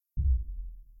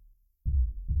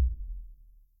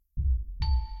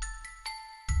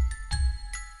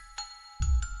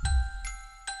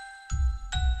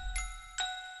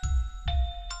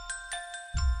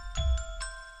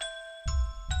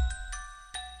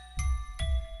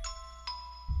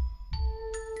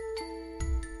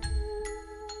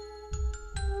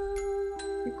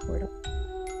portal.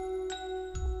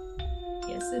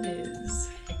 Yes, it is.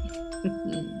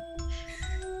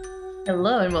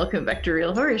 Hello and welcome back to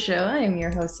Real Horror Show. I am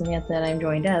your host Samantha, and I'm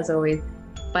joined as always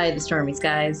by the stormy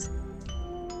skies.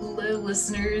 Hello,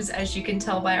 listeners. As you can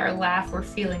tell by our laugh, we're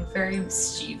feeling very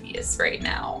mischievous right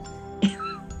now.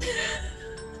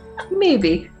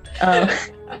 Maybe. I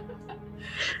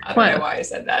don't know why I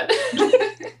said that.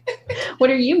 What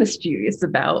are you mischievous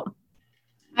about?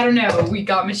 I don't know. We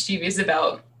got mischievous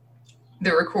about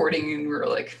the recording, and we were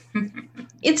like,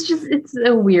 It's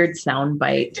a weird sound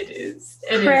bite. It is.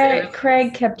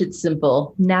 Craig kept it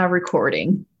simple. Now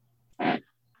recording. I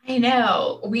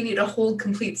know. We need a whole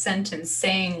complete sentence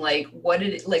saying like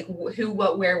who,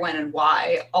 what, where, when, and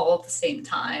why all at the same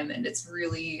time, and it's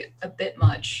really a bit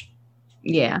much.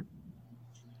 Yeah.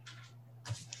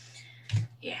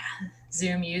 Yeah.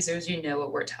 Zoom users, you know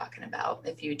what we're talking about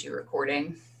if you do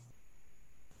recording.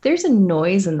 There's a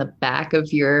noise in the back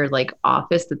of your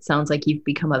office that sounds like you've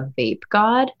become a vape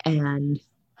god, and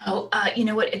you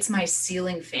know what? It's my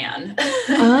ceiling fan.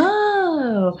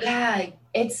 oh, yeah,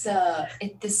 it's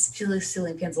this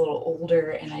ceiling fan's a little older,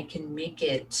 and I can make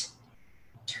it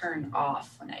turn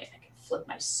off when I can flip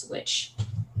my switch.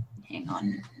 Hang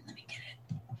on, let me get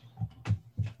it.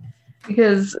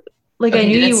 Because I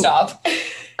knew you stop.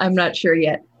 I'm not sure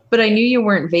yet. But I knew you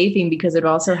weren't vaping because it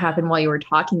also happened while you were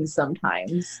talking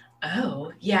sometimes.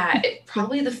 Oh, yeah.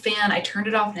 Probably the fan. I turned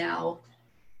it off now.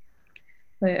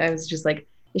 I was just like,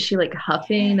 is she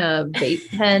huffing a vape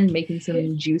pen, making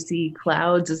some juicy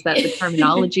clouds? Is that the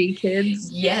terminology,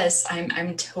 kids? Yes,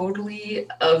 I'm totally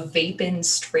a vaping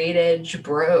straight edge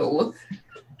bro.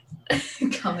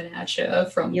 Coming at you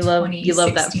from you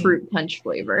love that fruit punch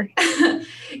flavor.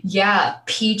 Yeah,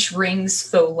 peach rings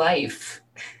faux life.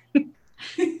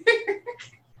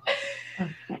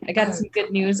 I got some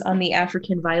good news on the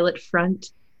African Violet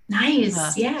front.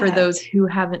 Nice, yeah. For those who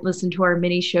haven't listened to our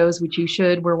mini shows, which you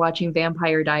should, we're watching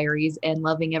Vampire Diaries and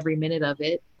loving every minute of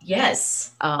it.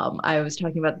 Yes. I was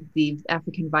talking about the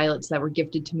African violets that were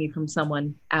gifted to me from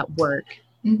someone at work,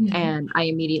 and I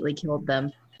immediately killed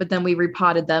them. But then we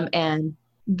repotted them, and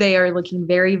they are looking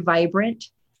very vibrant.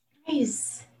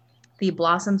 Nice. The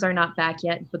blossoms are not back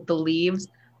yet, but the leaves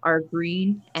are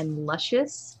green and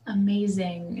luscious.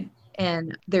 Amazing.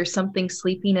 And there's something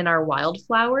sleeping in our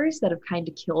wildflowers that have kind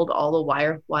of killed all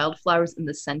the wildflowers in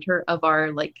the center of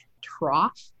our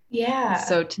trough. Yeah.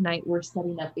 So tonight we're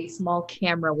setting up a small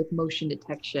camera with motion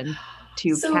detection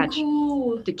to catch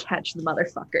the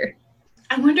motherfucker.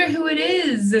 I wonder who it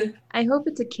is. I hope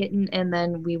it's a kitten, and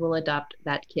then we will adopt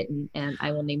that kitten, and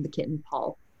I will name the kitten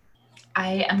Paul.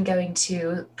 I am going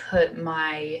to put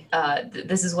my,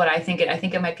 this is what I think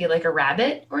it might be like a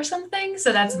rabbit or something.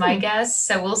 So that's my guess.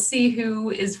 So we'll see who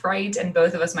is right, and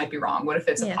both of us might be wrong. What if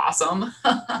it's a possum?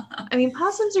 I mean,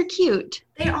 possums are cute.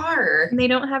 They are. And they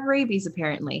don't have rabies,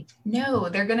 apparently. No,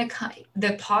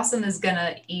 the possum is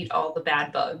gonna eat all the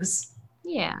bad bugs.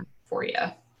 Yeah. For you.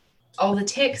 All the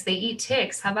ticks, they eat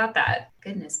ticks. How about that?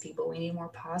 Goodness, people, we need more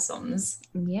possums.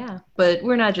 Yeah, but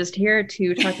we're not just here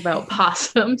to talk about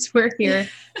possums. We're here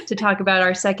to talk about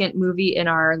our second movie in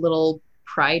our little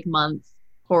Pride Month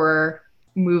horror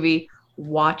movie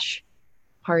watch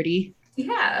party.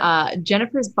 Yeah.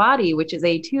 Jennifer's Body, which is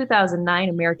a 2009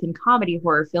 American comedy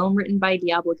horror film written by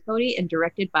Diablo Cody and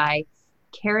directed by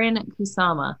Karen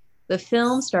Kusama. The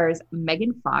film stars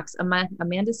Megan Fox,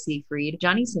 Amanda Seyfried,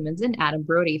 Johnny Simmons, and Adam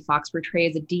Brody. Fox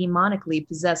portrays a demonically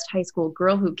possessed high school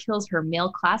girl who kills her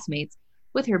male classmates,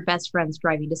 with her best friend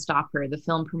striving to stop her. The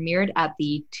film premiered at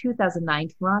the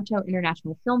 2009 Toronto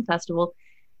International Film Festival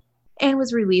and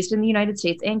was released in the United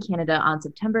States and Canada on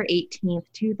September 18th,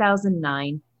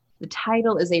 2009. The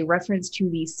title is a reference to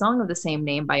the song of the same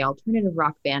name by alternative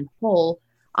rock band Hole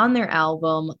on their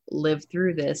album Live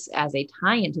Through This. As a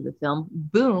tie-in to the film,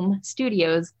 Boom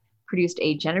Studios produced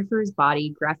a Jennifer's Body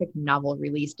graphic novel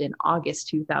released in August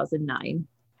 2009.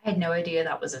 I had no idea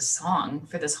that was a song.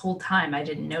 For this whole time, I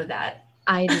didn't know that.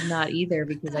 I did not either,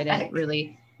 because I didn't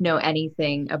really know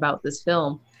anything about this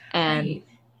film. And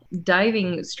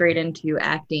diving straight into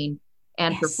acting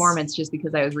and performance, just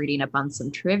because I was reading up on some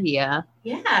trivia.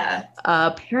 Yeah.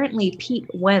 Apparently, Pete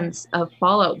Wentz of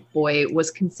Fall Out Boy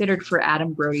was considered for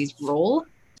Adam Brody's role.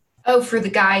 Oh, for the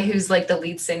guy who's the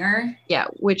lead singer? Yeah,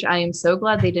 which I am so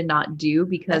glad they did not do,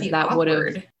 because that would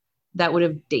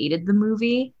have dated the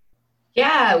movie.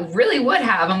 Yeah, really would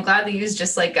have. I'm glad they used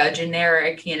just a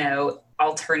generic,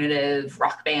 alternative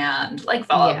rock band like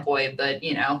Fall Out Boy, but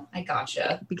I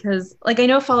gotcha. Because I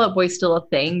know Fall Out Boy's still a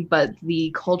thing, but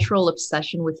the cultural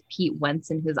obsession with Pete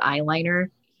Wentz and his eyeliner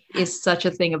is such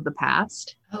a thing of the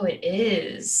past. Oh, it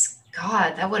is.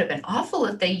 God, that would have been awful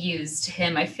if they used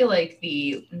him. I feel like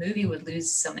the movie would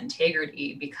lose some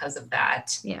integrity because of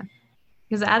that. Yeah.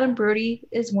 Because Adam Brody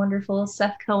is wonderful.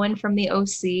 Seth Cohen from the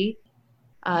OC.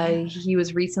 Yeah. He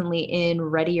was recently in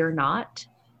Ready or Not.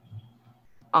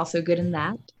 Also good in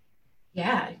that.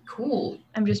 Yeah, cool.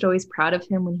 I'm just always proud of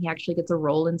him when he actually gets a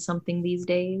role in something these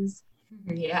days.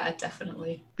 Yeah,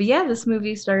 definitely. But yeah, this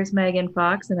movie stars Megan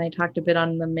Fox, and I talked a bit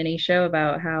on the mini show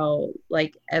about how,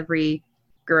 like, every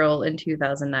girl in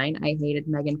 2009, I hated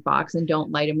Megan Fox, and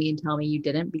don't lie to me and tell me you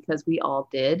didn't, because we all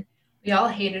did. We all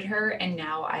hated her, and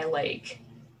now I like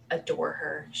adore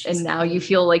her. And now you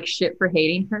feel like shit for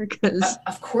hating her because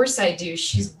of course I do.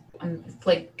 She's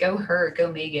like, go her,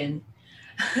 go Megan.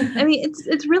 I mean,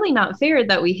 it's really not fair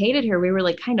that we hated her. We were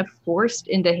like kind of forced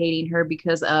into hating her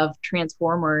because of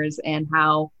Transformers and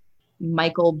how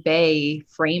Michael Bay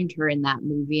framed her in that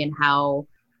movie and how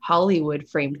Hollywood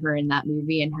framed her in that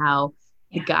movie and how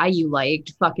the guy you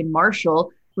liked, fucking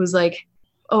Marshall, was like,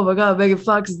 oh my God, Megan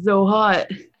Fox is so hot.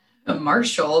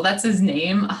 Marshall, that's his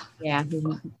name. Yeah,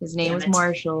 his name was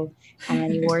Marshall,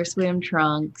 and he wore swim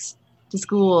trunks to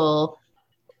school.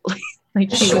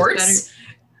 Like shorts?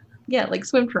 Yeah, like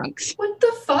swim trunks. What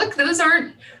the fuck? Those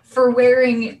aren't for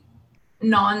wearing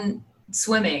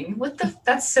non-swimming.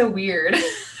 That's so weird.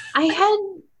 I had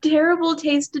terrible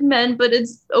taste in men, but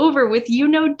it's over with. You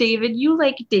know David. You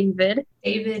like David.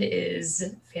 David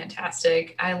is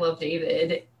fantastic. I love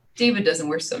David. David doesn't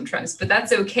wear swim trunks, but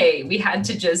that's okay. We had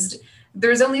to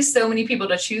there's only so many people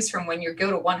to choose from when you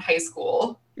go to one high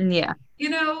school. Yeah. You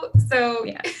know? So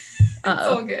yeah. It's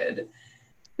all good.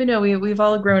 But no, we've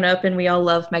all grown up and we all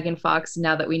love Megan Fox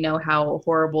now that we know how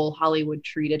horrible Hollywood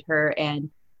treated her and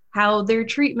how their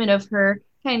treatment of her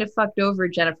kind of fucked over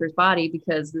Jennifer's Body,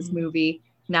 because this movie,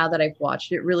 now that I've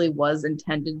watched it, really was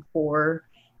intended for,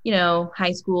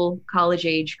 high school, college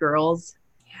age girls.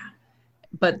 Yeah.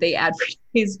 But they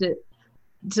advertised it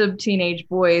to teenage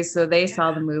boys, so they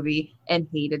saw the movie and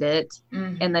hated it.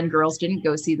 Mm-hmm. And then girls didn't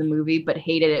go see the movie but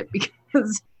hated it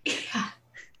because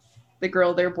the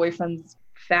girl their boyfriend's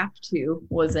fact to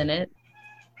was in it.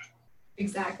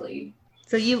 Exactly.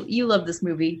 So you love this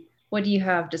movie. What do you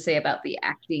have to say about the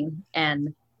acting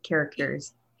and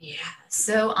characters? Yeah.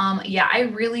 So I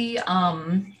really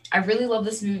love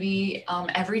this movie.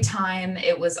 Every time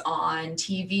it was on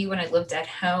TV when I lived at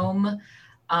home,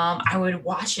 I would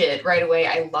watch it right away.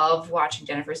 I love watching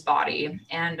Jennifer's Body.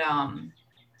 And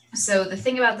so the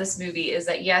thing about this movie is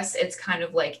that, yes, it's kind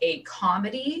of like a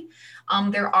comedy.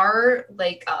 There are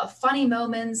like funny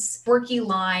moments, quirky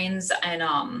lines,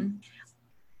 and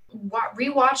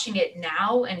rewatching it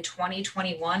now in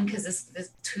 2021, because this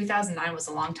 2009 was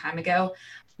a long time ago.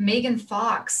 Megan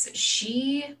Fox,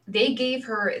 they gave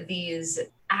her these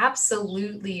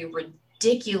absolutely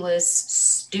ridiculous,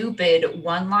 stupid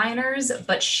one-liners,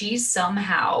 but she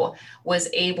somehow was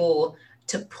able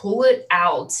to pull it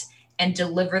out and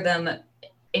deliver them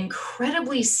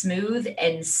incredibly smooth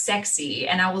and sexy.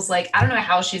 And I was like, I don't know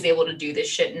how she's able to do this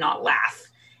shit and not laugh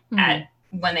at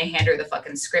when they hand her the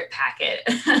fucking script packet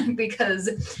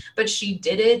but she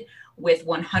did it with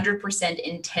 100%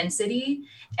 intensity.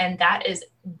 And that is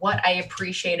what I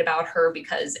appreciate about her,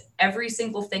 because every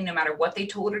single thing, no matter what they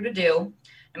told her to do,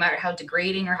 no matter how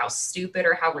degrading or how stupid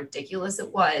or how ridiculous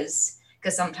it was,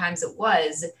 because sometimes it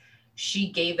was,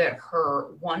 she gave it her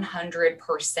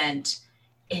 100%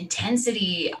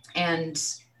 intensity, and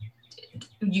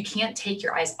you can't take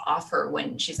your eyes off her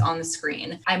when she's on the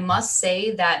screen. I must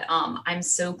say that I'm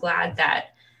so glad that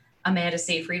Amanda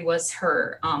Seyfried was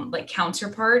her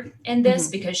counterpart in this,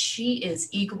 because she is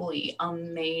equally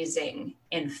amazing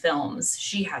in films.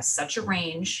 She has such a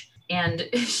range, and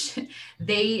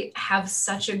they have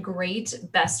such a great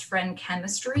best friend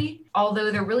chemistry.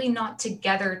 Although they're really not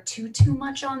together too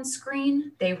much on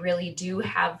screen, they really do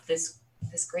have this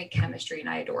great chemistry, and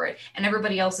I adore it. And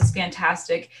everybody else is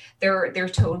fantastic. They're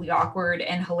totally awkward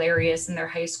and hilarious in their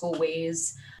high school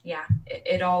ways. Yeah,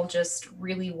 it all just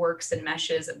really works and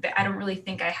meshes. I don't really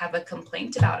think I have a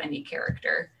complaint about any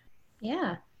character.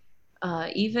 Yeah.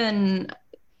 Even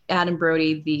Adam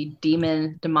Brody, the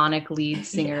demonic lead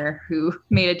singer who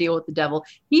made a deal with the devil,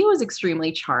 he was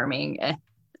extremely charming and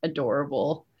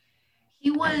adorable. He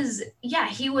was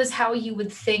how you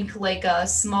would think like a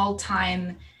small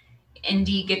time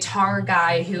indie guitar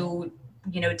guy who,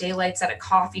 daylights at a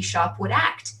coffee shop would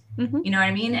act. You know what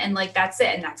I mean? And like, that's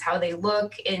it. And that's how they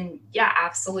look. And yeah,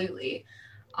 absolutely.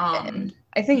 And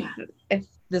I think if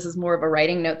this is more of a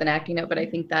writing note than acting note, but I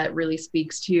think that really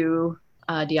speaks to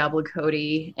Diablo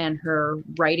Cody and her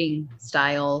writing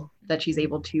style, that she's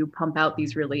able to pump out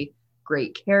these really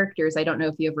great characters. I don't know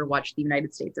if you ever watched The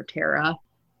United States of Tara.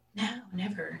 No,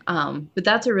 never. But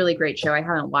that's a really great show. I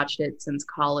haven't watched it since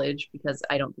college because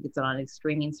I don't think it's on any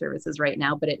streaming services right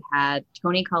now, but it had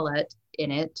Toni Collette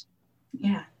in it.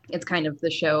 Yeah. It's kind of the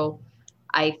show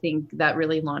I think that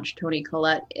really launched Toni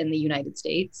Collette in the United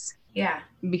States. Yeah.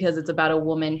 Because it's about a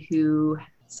woman who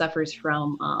suffers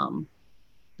from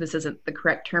this isn't the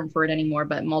correct term for it anymore,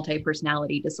 but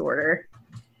multi-personality disorder.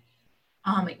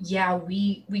 Yeah,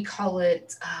 we call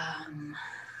it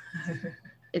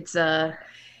it's a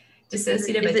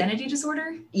dissociative identity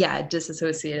disorder. Yeah,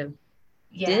 dissociative.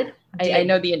 Yeah, I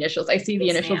know the initials. I see the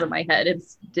initials in my head.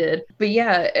 It's did. But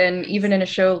yeah, and even in a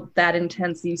show that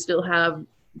intense, you still have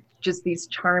just these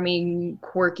charming,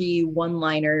 quirky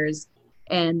one-liners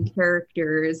and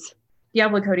characters.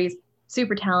 Diablo Cody's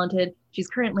super talented. She's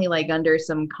currently like under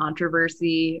some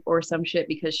controversy or some shit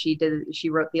because she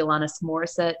wrote the Alanis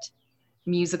Morissette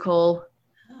musical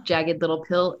Jagged Little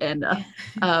Pill, and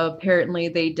apparently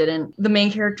they didn't. The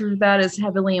main character of that is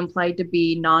heavily implied to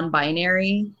be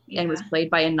non-binary and was played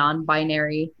by a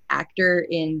non-binary actor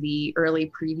in the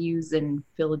early previews in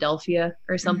Philadelphia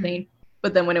or something.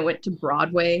 But then when it went to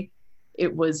Broadway,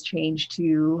 it was changed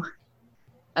to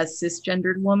a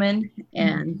cisgendered woman,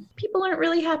 and people aren't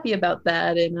really happy about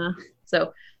that. And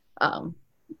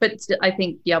but still, I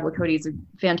think Diablo Cody is a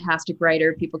fantastic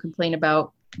writer. People complain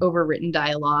about overwritten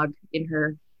dialogue in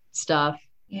her stuff,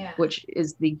 which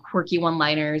is the quirky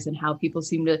one-liners and how people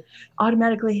seem to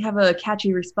automatically have a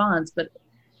catchy response, but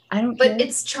I don't care. But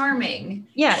it's charming.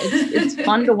 Yeah, it's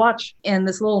fun to watch. And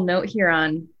this little note here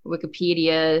on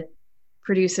Wikipedia,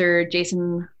 producer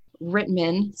Jason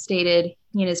Rittman stated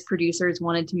he and his producers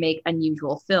wanted to make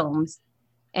unusual films,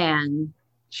 and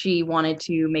she wanted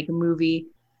to make a movie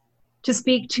to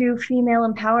speak to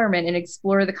female empowerment and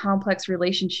explore the complex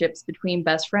relationships between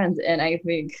best friends. And I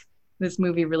think this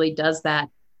movie really does that.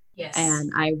 Yes.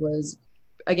 And I was,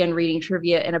 again, reading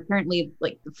trivia, and apparently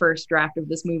like the first draft of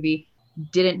this movie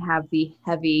didn't have the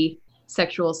heavy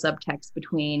sexual subtext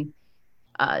between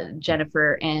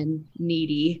Jennifer and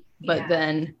Needy. But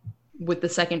then with the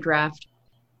second draft,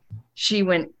 she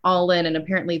went all in, and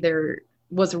apparently there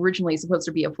was originally supposed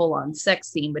to be a full-on sex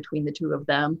scene between the two of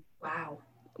them. Wow.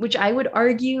 Which I would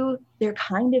argue there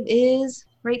kind of is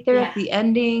right there at the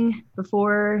ending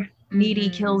before Needy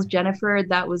kills Jennifer.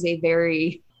 That was a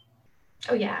very...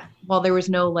 Oh, yeah. While there was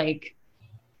no, like,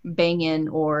 banging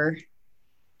or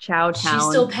chow town. She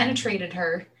still penetrated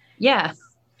her. Yeah.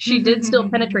 She did still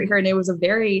penetrate her, and it was a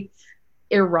very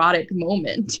erotic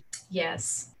moment.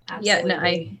 Yes, absolutely.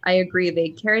 Yeah, no, I agree. They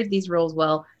carried these roles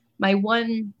well. My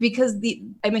one... Because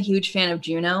I'm a huge fan of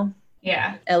Juno.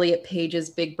 Yeah. Elliot Page's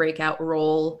big breakout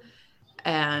role,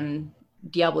 and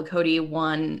Diablo Cody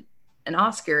won an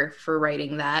Oscar for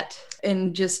writing that.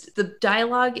 And just the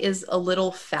dialogue is a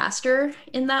little faster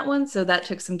in that one, so that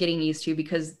took some getting used to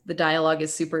because the dialogue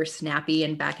is super snappy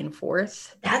and back and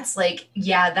forth. That's like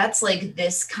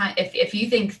this kind. If you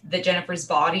think that Jennifer's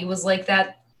body was like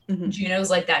that,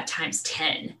 Juno's like that times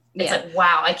 10. It's like,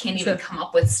 wow, I can't even come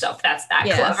up with stuff that's that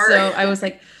clever. So I was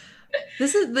like,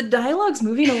 the dialogue's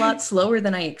moving a lot slower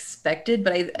than I expected,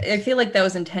 but I feel like that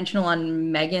was intentional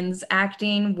on Megan's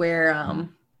acting, where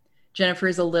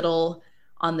Jennifer's a little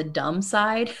on the dumb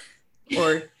side,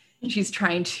 or she's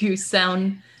trying to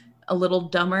sound a little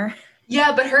dumber.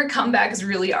 Yeah, but her comebacks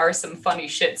really are some funny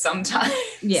shit sometimes.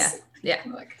 Yeah.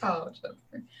 I'm like, oh,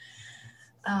 Jennifer.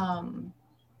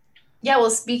 Yeah,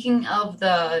 well, speaking of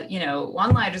the,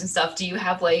 one-liners and stuff, do you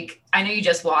have like, I know you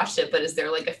just watched it, but is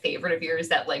there like a favorite of yours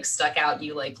that like stuck out and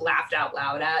you like laughed out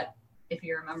loud at, if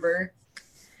you remember?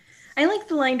 I like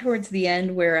the line towards the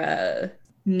end where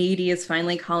Needy is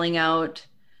finally calling out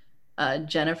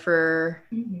Jennifer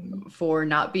for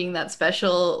not being that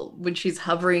special when she's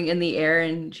hovering in the air,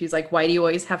 and she's like, why do you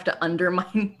always have to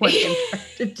undermine what I'm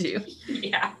trying to do?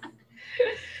 Yeah.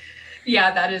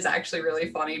 Yeah, that is actually really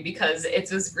funny because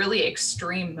it's this really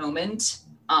extreme moment,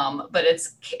 but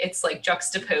it's like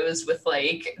juxtaposed with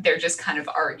like they're just kind of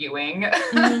arguing,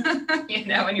 and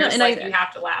you're you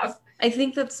have to laugh. I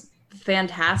think that's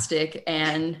fantastic,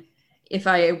 and if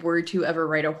I were to ever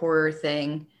write a horror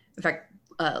thing, in fact,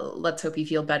 Let's Hope You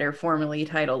Feel Better, formerly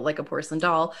titled Like a Porcelain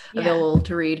Doll, available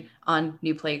to read on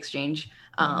New Play Exchange.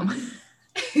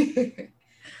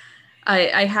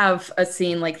 I have a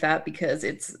scene like that because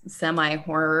it's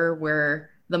semi-horror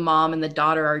where the mom and the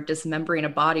daughter are dismembering a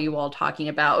body while talking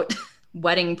about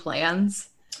wedding plans.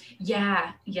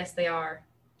 Yeah, yes, they are.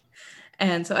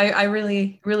 And so I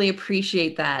really, really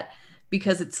appreciate that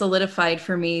because it solidified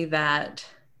for me that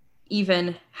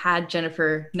even had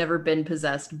Jennifer never been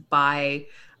possessed by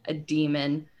a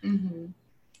demon,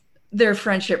 their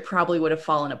friendship probably would have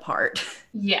fallen apart.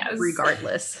 Yes.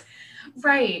 Regardless.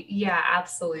 Right. Yeah,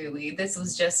 absolutely. This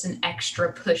was just an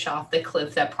extra push off the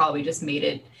cliff that probably just made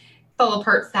it fall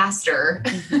apart faster.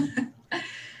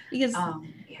 Because Yeah.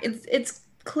 it's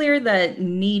clear that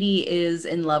Needy is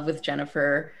in love with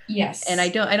Jennifer, and Yes. I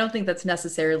don't think that's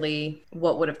necessarily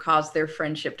what would have caused their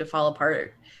friendship to fall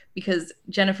apart, because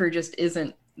Jennifer just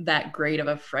isn't that great of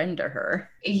a friend to her.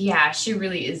 Yeah, she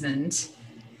really isn't.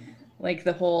 Like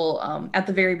the whole at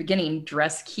the very beginning,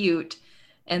 dress cute,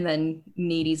 and then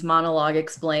Needy's monologue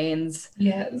explains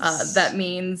Yes. that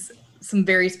means some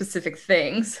very specific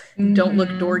things. Don't look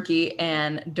Mm-hmm. dorky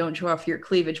and don't show off your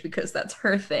cleavage, because that's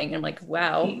her thing. I'm like,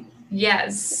 wow,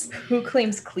 Yes. who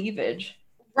claims cleavage?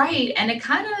 Right. And it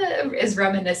kind of is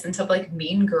reminiscent of like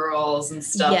Mean Girls and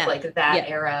stuff Yeah, like that yeah,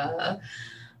 era.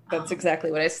 that's Um,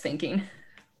 exactly what I was thinking.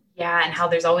 yeah, and how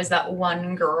there's always that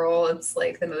one girl, it's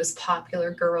like the most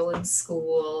popular girl in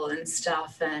school and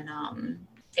stuff. And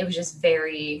it was just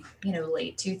very,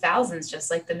 late 2000s, just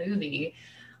like the movie.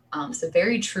 So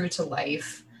very true to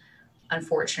life,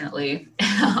 unfortunately.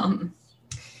 um,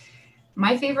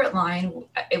 my favorite line,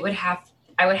 I would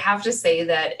have to say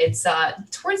that it's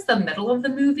towards the middle of the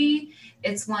movie.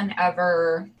 It's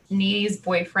whenever Needy's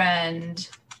boyfriend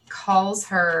calls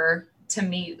her to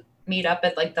meet up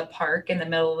at like the park in the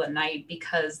middle of the night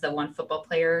because the one football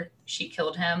player, she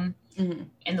killed him Mm-hmm.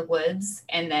 in the woods.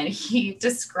 And then he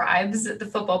describes the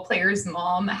football player's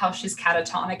mom, how she's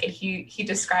catatonic, and he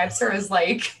describes her as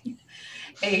like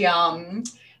a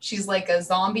she's like a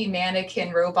zombie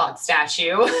mannequin robot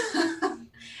statue.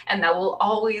 And that will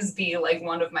always be like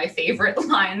one of my favorite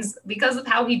lines because of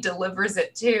how he delivers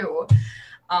it too.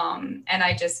 And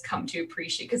I just come to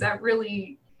appreciate, because that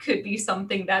really could be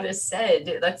something that is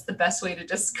said. That's the best way to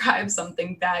describe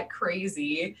something that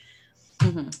crazy.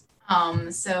 Mm-hmm.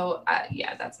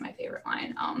 Yeah, that's my favorite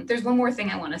line. There's one more thing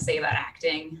I want to say about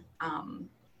acting,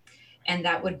 and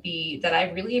that would be that I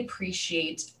really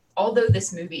appreciate, although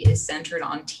this movie is centered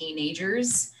on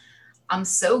teenagers, I'm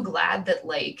so glad that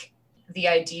like the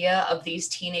idea of these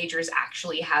teenagers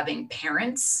actually having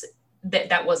parents,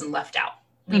 that wasn't left out.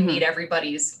 We Mm-hmm. meet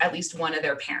everybody's, at least one of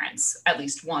their parents, at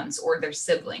least once, or their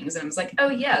siblings. And I was like, oh,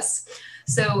 yes.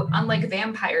 So, unlike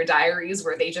Vampire Diaries,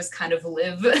 where they just kind of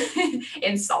live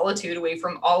in solitude away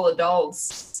from all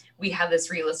adults, we have this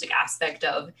realistic aspect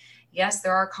of, yes,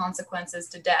 there are consequences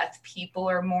to death. People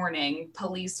are mourning,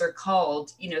 police are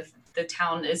called, the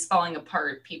town is falling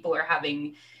apart, people are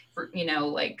having,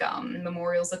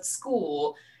 memorials at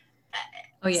school.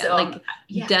 Oh yeah, So, like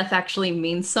yeah. death actually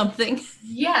means something.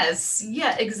 Yes,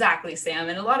 yeah, exactly, Sam.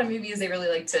 And a lot of movies, they really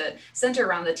like to center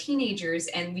around the teenagers,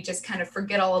 and we just kind of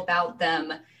forget all about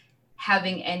them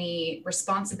having any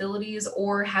responsibilities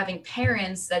or having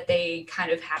parents that they kind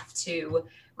of have to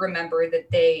remember that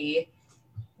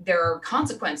there are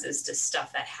consequences to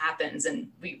stuff that happens, and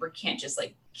we can't just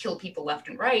like kill people left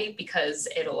and right, because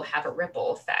it'll have a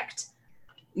ripple effect.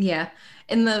 Yeah.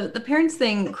 And the parents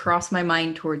thing crossed my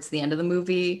mind towards the end of the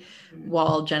movie,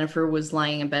 while Jennifer was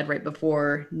lying in bed right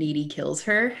before Needy kills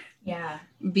her. Yeah.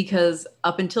 Because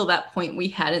up until that point we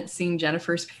hadn't seen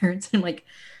Jennifer's parents, and like,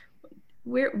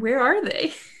 where are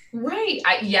they? Right.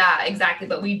 Yeah, exactly.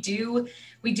 But we do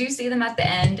see them at the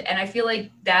end, and I feel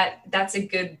like that's a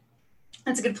good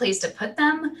place to put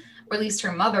them, or at least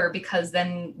her mother, because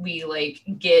then we like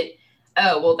get,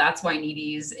 oh, well, that's why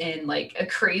Needy's in like a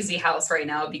crazy house right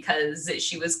now, because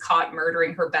she was caught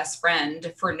murdering her best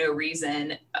friend for no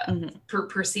reason,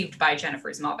 perceived by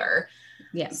Jennifer's mother.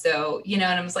 Yeah. So, and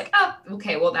I was like, oh,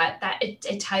 okay, well,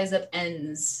 it ties up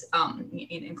ends,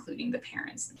 including the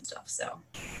parents and stuff. So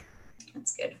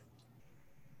that's good.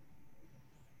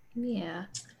 Yeah.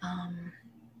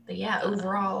 But yeah,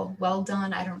 overall, well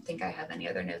done. I don't think I have any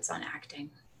other notes on acting.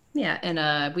 Yeah,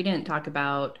 and we didn't talk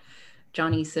about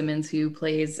Johnny Simmons, who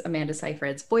plays Amanda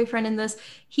Seyfried's boyfriend in this.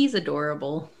 He's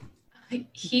adorable.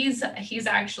 He's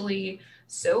actually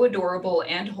so adorable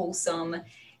and wholesome,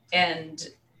 and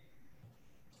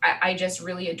I just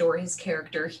really adore his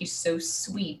character. He's so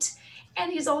sweet,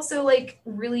 and he's also like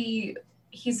really,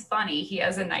 he's funny. He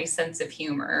has a nice sense of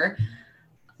humor.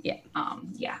 Yeah.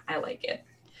 Yeah, I like it.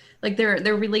 Like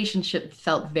their relationship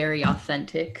felt very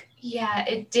authentic. Yeah,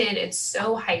 it did. It's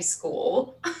so high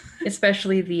school.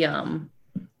 Especially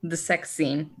the sex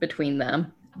scene between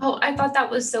them. Oh, I thought that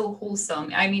was so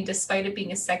wholesome. I mean, despite it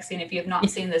being a sex scene, if you have not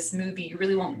seen this movie, you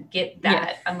really won't get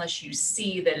that unless you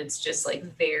see that it's just like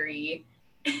very,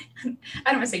 I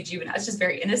don't want to say juvenile, it's just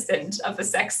very innocent of a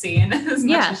sex scene as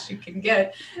much as you can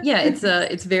get. Yeah,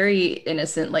 it's very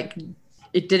innocent. Like,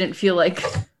 it didn't feel like,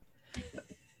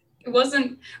 it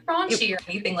wasn't raunchy or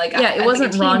anything like that. Yeah, it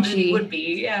wasn't raunchy. Would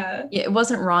be, yeah. Yeah, it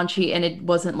wasn't raunchy, and it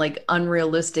wasn't like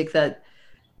unrealistic that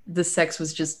the sex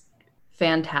was just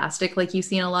fantastic, like you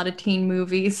see in a lot of teen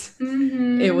movies.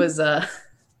 Mhm. It was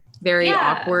very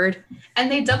awkward.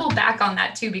 And they double back on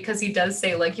that too, because he does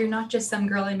say, like, you're not just some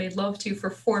girl I made love to for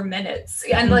 4 minutes.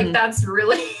 And like, that's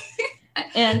really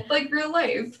and like real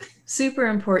life. Super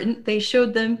important, they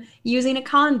showed them using a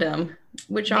condom,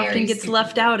 which Very often gets super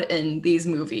left out in these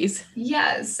movies.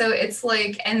 Yeah, so it's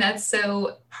like, and that's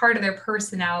so part of their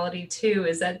personality too,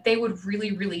 is that they would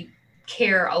really, really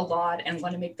care a lot and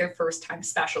want to make their first time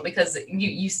special, because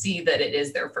you see that it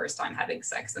is their first time having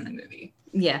sex in the movie.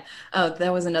 Yeah. Oh,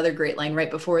 that was another great line.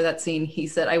 Right before that scene, he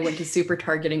said, I went to Super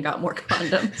Target and got more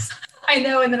condoms. I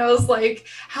know, and then I was like,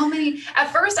 how many?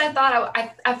 At first I thought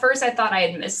I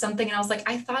had missed something, and I was like,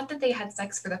 I thought that they had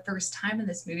sex for the first time in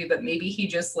this movie, but maybe he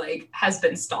just like has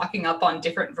been stocking up on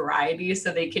different varieties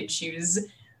so they could choose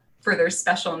for their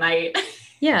special night.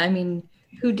 Yeah, I mean,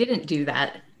 who didn't do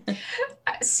that?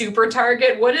 Super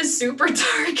Target? What is Super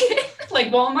Target? Like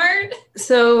Walmart?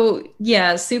 So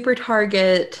yeah, Super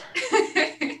Target.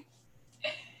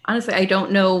 Honestly, I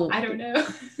don't know. I don't know.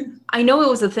 I know it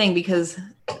was a thing because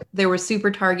there was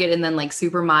Super Target and then like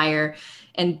Super Meyer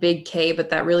and Big K, but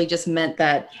that really just meant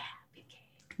that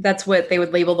that's what they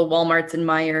would label the Walmarts and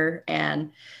Meyer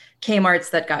and Kmarts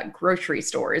that got grocery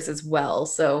stores as well.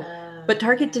 So, but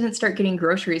Target didn't start getting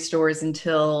grocery stores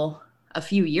until a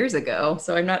few years ago.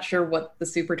 So I'm not sure what the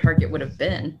Super Target would have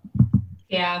been.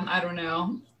 Yeah, I don't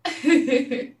know.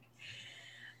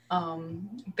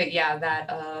 But yeah,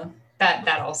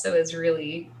 that also is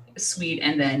really sweet,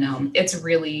 and then it's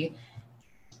really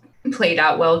played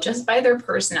out well just by their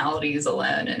personalities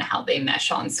alone and how they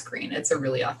mesh on screen. It's a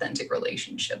really authentic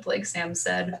relationship, like Sam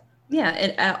said. Yeah,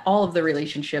 and all of the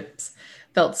relationships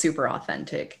felt super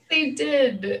authentic. They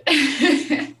did.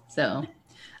 So,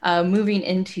 moving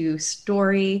into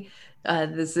story,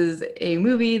 this is a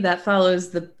movie that follows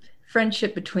the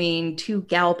friendship between two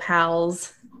gal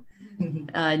pals,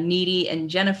 Needy and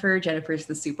Jennifer. Jennifer's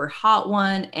the super hot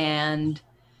one, and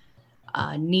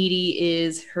Needy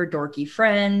is her dorky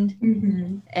friend.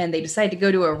 Mm-hmm. And they decide to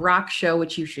go to a rock show,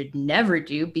 which you should never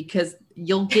do because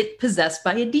you'll get possessed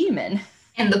by a demon.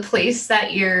 And the place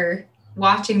that you're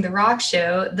watching the rock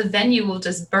show, the venue will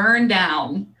just burn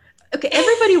down. Okay,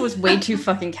 everybody was way too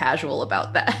fucking casual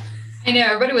about that. I know,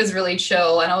 everybody was really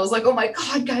chill, and I was like, oh my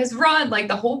God, guys, run. Like,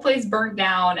 the whole place burnt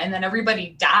down, and then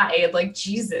everybody died. Like,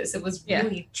 Jesus, it was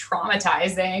really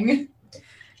traumatizing.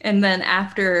 And then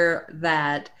after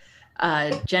that,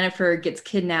 Jennifer gets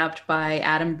kidnapped by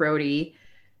Adam Brody.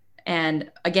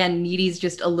 And again, Needy's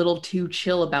just a little too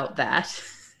chill about that.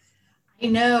 I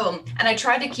know. And I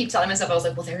tried to keep telling myself, I was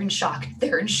like, well, they're in shock.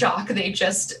 They're in shock. They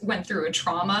just went through a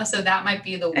trauma. So that might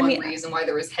be the one reason why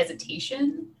there was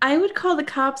hesitation. I would call the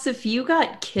cops if you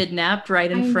got kidnapped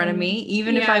right in front of me,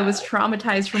 even if I was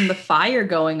traumatized from the fire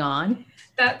going on.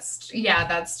 That's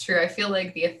true. I feel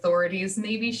like the authorities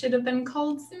maybe should have been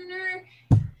called sooner.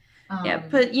 Yeah,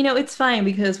 but you know, it's fine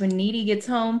because when Needy gets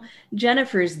home,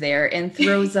 Jennifer's there and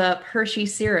throws up Hershey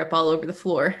syrup all over the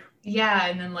floor. Yeah,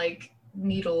 and then like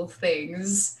needle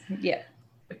things. Yeah.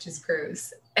 Which is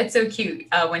gross. It's so cute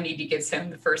when Needy gets home,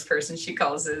 the first person she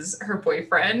calls is her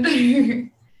boyfriend.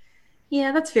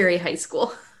 Yeah, that's very high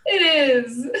school. It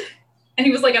is. And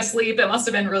he was like asleep. It must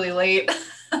have been really late.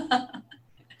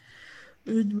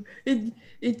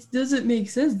 It doesn't make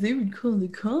sense. They would call the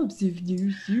cops if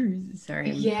you're serious.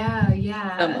 Sorry. Yeah.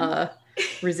 Some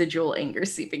residual anger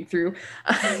seeping through.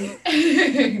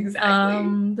 Exactly.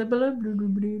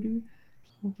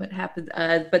 What happens?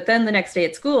 But then the next day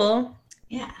at school,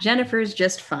 Jennifer's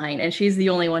just fine, and she's the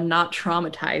only one not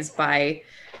traumatized by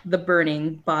the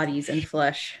burning bodies and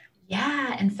flesh.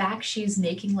 Yeah, in fact, she's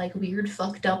making like weird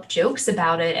fucked up jokes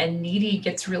about it, and Needy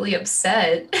gets really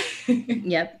upset.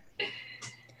 Yep.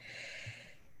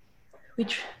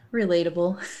 Which,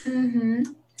 relatable.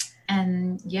 Mm-hmm.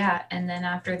 And then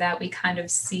after that, we kind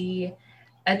of see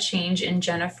a change in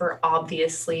Jennifer.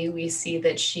 Obviously, we see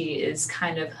that she is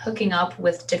kind of hooking up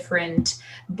with different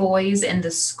boys in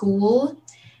the school.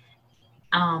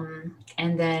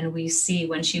 And then we see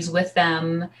when she's with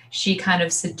them, she kind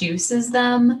of seduces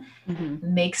them,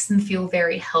 makes them feel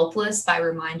very helpless by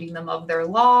reminding them of their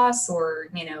loss or,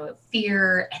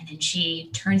 fear. And then she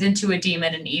turns into a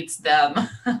demon and eats them.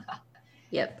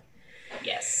 Yep.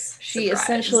 Yes. She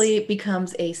essentially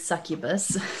becomes a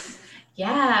succubus.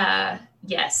 Yeah.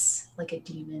 Yes. Like a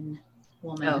demon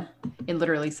woman. Oh, it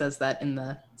literally says that in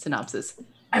the synopsis.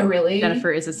 Oh, really?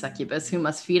 Jennifer is a succubus who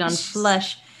must feed on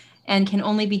flesh and can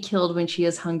only be killed when she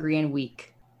is hungry and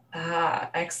weak. Ah,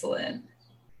 excellent.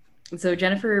 So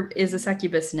Jennifer is a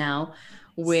succubus now,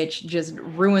 which just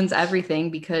ruins everything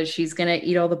because she's going to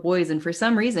eat all the boys. And for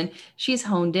some reason, she's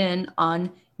honed in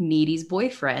on Needy's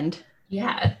boyfriend.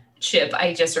 Yeah, Chip.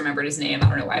 I just remembered his name. I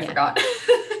don't know why I forgot.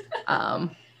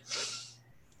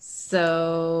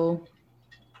 So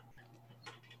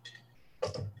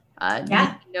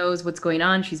Needy knows what's going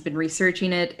on. She's been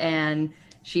researching it, and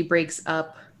she breaks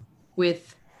up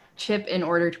with Chip in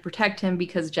order to protect him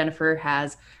because Jennifer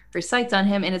has her sights on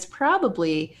him, and it's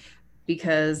probably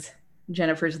because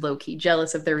Jennifer's low-key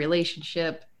jealous of their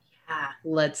relationship.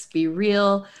 Let's be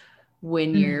real.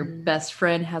 When your best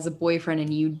friend has a boyfriend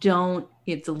and you don't,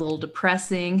 it's a little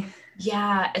depressing.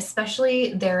 Yeah,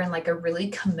 especially they're in like a really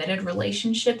committed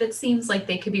relationship. It seems like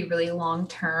they could be really long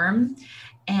term.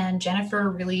 And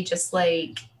Jennifer really just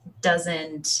like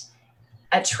doesn't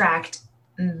attract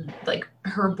like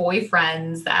her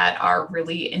boyfriends that are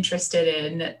really interested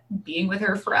in being with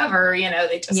her forever. You know,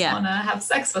 they just want to have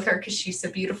sex with her because she's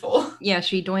so beautiful. Yeah,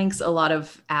 she doinks a lot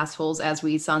of assholes, as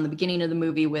we saw in the beginning of the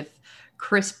movie with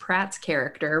Chris Pratt's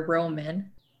character,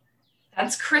 Roman.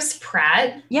 That's Chris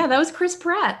Pratt? Yeah, that was Chris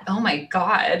Pratt. Oh my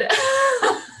God.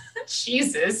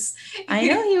 Jesus. I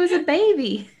know, he was a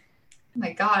baby. Oh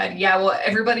my God. Yeah, well,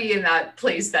 everybody in that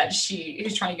place that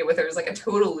who's trying to get with her is like a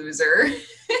total loser.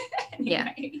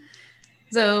 Anyway. Yeah.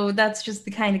 So that's just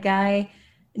the kind of guy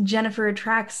Jennifer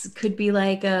attracts. Could be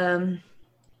like, I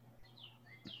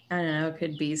don't know,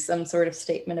 could be some sort of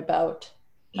statement about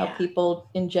how people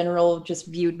in general just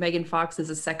viewed Megan Fox as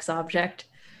a sex object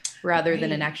rather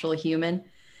than an actual human.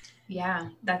 Yeah,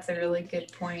 that's a really good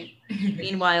point.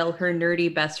 Meanwhile, her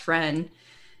nerdy best friend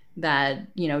that,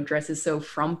 you know, dresses so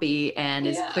frumpy and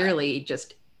is clearly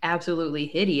just absolutely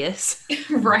hideous.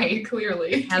 Right,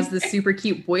 clearly. Has this super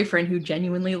cute boyfriend who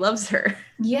genuinely loves her.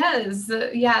 Yes.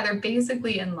 Yeah, they're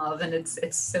basically in love, and it's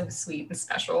so sweet and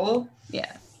special.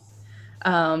 Yeah.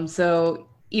 So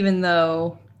even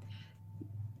though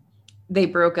they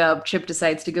broke up, Chip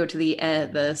decides to go to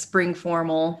the spring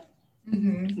formal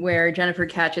where Jennifer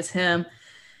catches him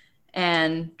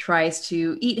and tries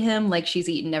to eat him like she's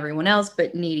eaten everyone else,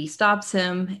 but Needy stops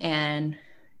him, and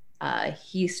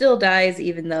he still dies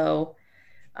even though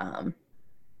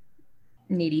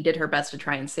Needy did her best to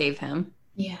try and save him.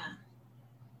 Yeah.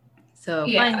 So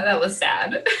that was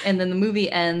sad. And then the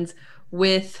movie ends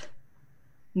with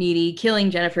Needy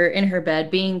killing Jennifer in her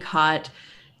bed, being caught,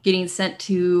 getting sent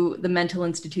to the mental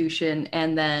institution,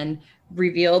 and then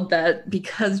revealed that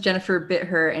because Jennifer bit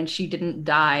her and she didn't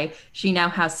die, she now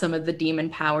has some of the demon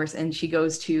powers, and she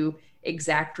goes to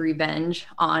exact revenge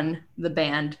on the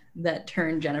band that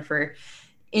turned Jennifer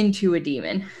into a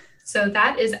demon. So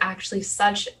that is actually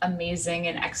such amazing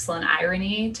and excellent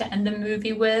irony to end the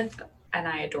movie with, and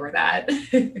I adore that.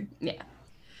 Yeah.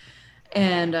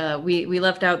 And we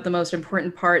left out the most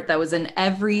important part that was in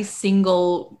every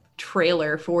single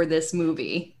trailer for this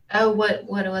movie. Oh, what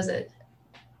was it?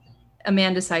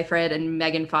 Amanda Seyfried and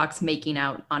Megan Fox making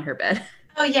out on her bed.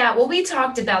 Oh yeah, well, we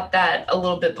talked about that a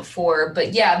little bit before,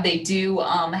 but yeah, they do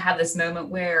have this moment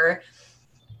where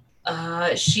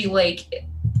she like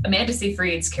Amanda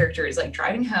Seyfried's character is like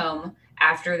driving home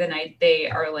after the night they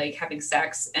are like having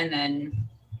sex, and then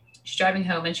she's driving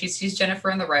home and she sees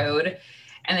Jennifer on the road,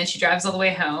 and then she drives all the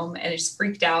way home and is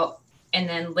freaked out, and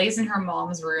then lays in her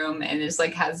mom's room and is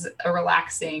like has a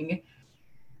relaxing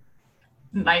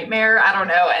nightmare, I don't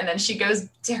know, and then she goes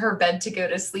to her bed to go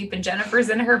to sleep and Jennifer's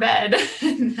in her bed.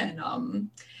 And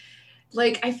then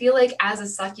like I feel like as a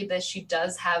succubus she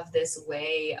does have this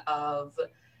way of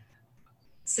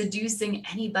seducing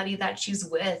anybody that she's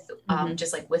with,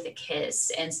 just like with a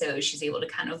kiss, and so she's able to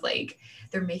kind of like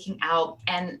they're making out.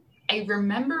 And I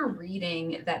remember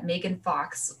reading that Megan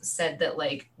Fox said that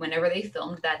like whenever they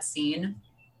filmed that scene,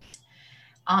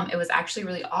 it was actually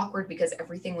really awkward because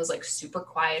everything was like super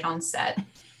quiet on set,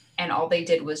 and all they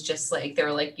did was just like they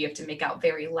were like, you have to make out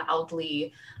very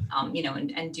loudly, you know,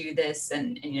 and do this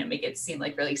and you know make it seem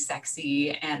like really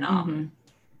sexy. And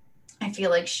I feel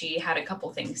like she had a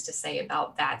couple things to say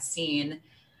about that scene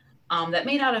that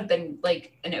may not have been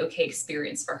like an okay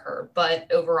experience for her,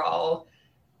 but overall,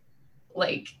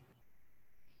 like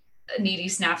Needy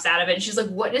snaps out of it and she's like,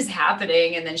 what is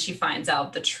happening? And then she finds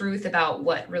out the truth about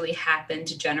what really happened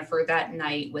to Jennifer that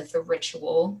night with the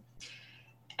ritual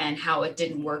and how it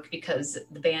didn't work because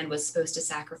the band was supposed to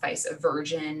sacrifice a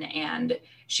virgin, and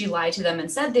she lied to them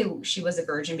and said she was a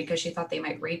virgin because she thought they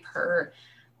might rape her,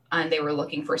 and they were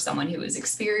looking for someone who was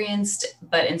experienced,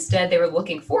 but instead they were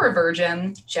looking for a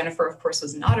virgin. Jennifer, of course,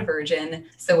 was not a virgin.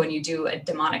 So when you do a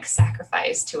demonic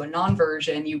sacrifice to a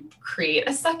non-virgin, you create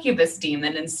a succubus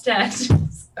demon instead.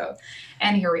 So,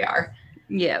 and here we are.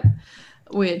 Yeah,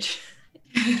 which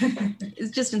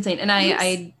is just insane. And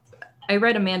I I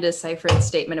read Amanda Seyfried's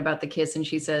statement about the kiss, and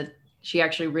she said she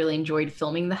actually really enjoyed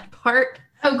filming that part.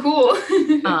 Oh,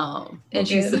 cool. And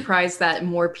she's surprised that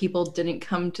more people didn't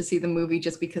come to see the movie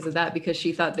just because of that, because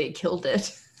she thought they killed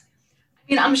it.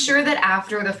 I mean, I'm sure that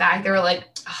after the fact, they were like,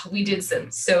 oh, we did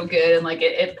so good. And like,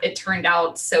 it turned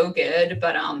out so good.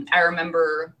 But I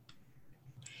remember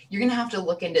you're going to have to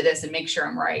look into this and make sure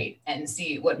I'm right and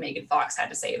see what Megan Fox had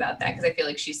to say about that. Cause I feel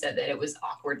like she said that it was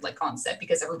awkward, like on set,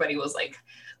 because everybody was like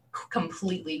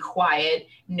completely quiet,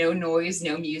 no noise,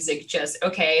 no music, just,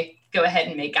 okay, go ahead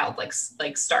and make out, like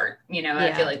start, you know. Yeah.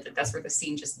 I feel like that's where the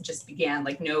scene just began,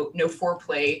 like no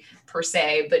foreplay per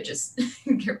se, but just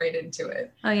get right into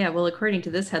it. Oh yeah, well, according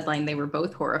to this headline, they were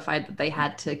both horrified that they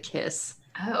had to kiss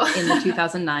in the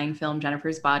 2009 film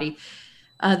Jennifer's Body.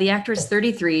 The actress,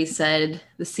 33, said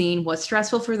the scene was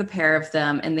stressful for the pair of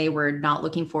them and they were not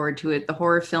looking forward to it. The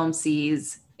horror film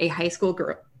sees a high school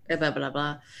girl, blah, blah,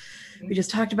 blah. We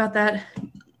just talked about that.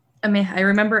 I mean, I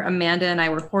remember Amanda and I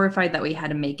were horrified that we had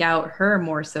to make out, her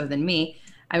more so than me.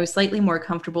 I was slightly more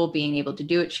comfortable being able to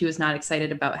do it. She was not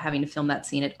excited about having to film that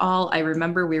scene at all. I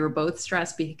remember we were both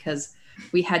stressed because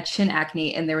we had chin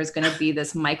acne and there was going to be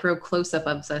this micro close-up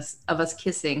of us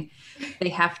kissing. They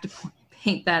have to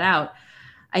paint that out.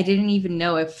 I didn't even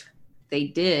know if they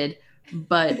did,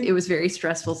 but it was a very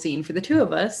stressful scene for the two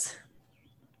of us.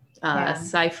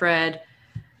 Seyfried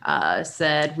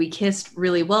said, we kissed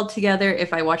really well together.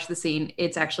 If I watch the scene,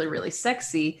 it's actually really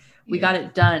sexy. We got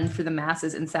it done for the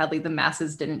masses, and sadly, the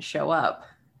masses didn't show up.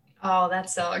 Oh, that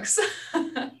sucks.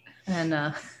 And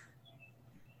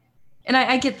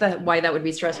I get that why that would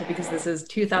be stressful, because this is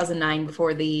 2009,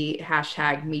 before the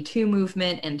hashtag Me Too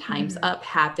movement and Time's Up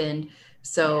happened.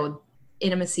 So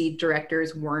intimacy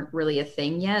directors weren't really a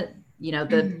thing yet. You know,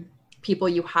 the people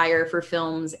you hire for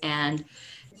films and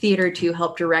theater to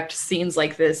help direct scenes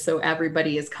like this so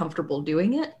everybody is comfortable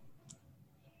doing it.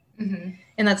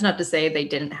 And that's not to say they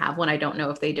didn't have one. I don't know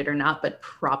if they did or not, but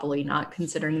probably not,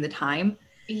 considering the time.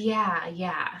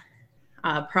 Yeah.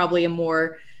 Probably a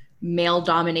more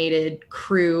male-dominated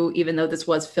crew, even though this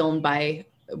was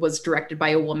directed by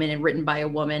a woman and written by a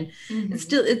woman.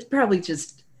 It's probably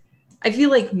just, I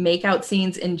feel like makeout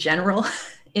scenes in general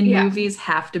in movies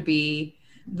have to be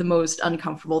the most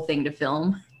uncomfortable thing to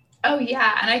film. Oh,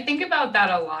 yeah. And I think about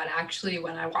that a lot, actually,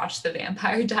 when I watch The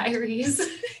Vampire Diaries.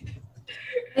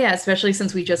 Yeah, especially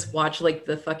since we just watched like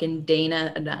the fucking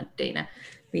Elena and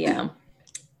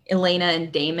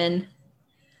Damon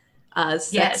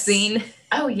sex scene.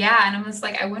 Oh, yeah. And I was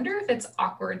like, I wonder if it's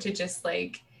awkward to just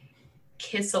like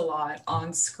kiss a lot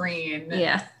on screen.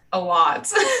 Yeah. A lot.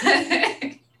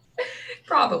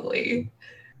 Probably.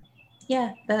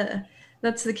 Yeah,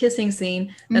 that's the kissing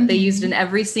scene that they used in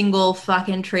every single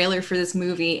fucking trailer for this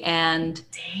movie. And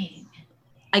dang,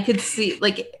 I could see,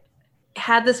 like,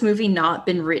 had this movie not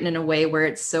been written in a way where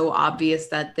it's so obvious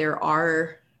that there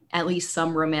are at least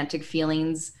some romantic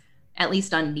feelings, at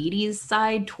least on Needy's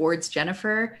side, towards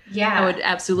Jennifer, I would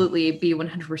absolutely be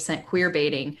 100% queer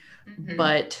baiting.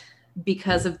 But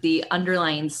because of the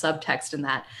underlying subtext in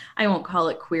that, I won't call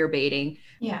it queer baiting.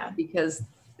 Yeah. Because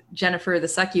Jennifer, the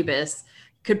succubus,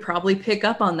 could probably pick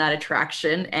up on that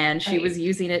attraction, and she was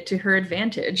using it to her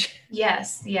advantage.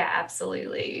 Yes. Yeah,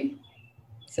 absolutely.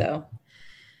 So,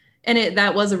 and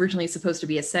that was originally supposed to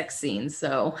be a sex scene,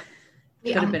 so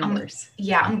it could have been worse.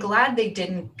 Yeah, I'm glad they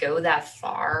didn't go that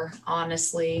far,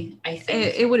 honestly. I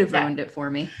think it would have ruined it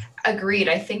for me. Agreed.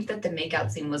 I think that the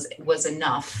makeout scene was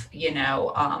enough,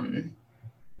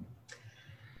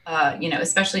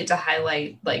 especially to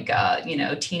highlight like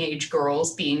teenage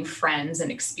girls being friends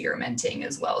and experimenting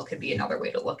as well. Could be another way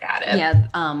to look at it.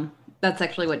 Yeah, that's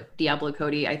actually what Diablo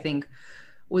Cody, I think,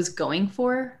 was going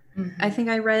for. I think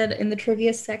I read in the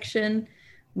trivia section,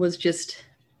 was just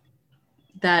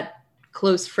that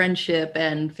close friendship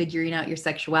and figuring out your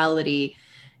sexuality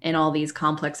and all these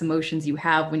complex emotions you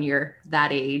have when you're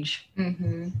that age.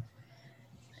 And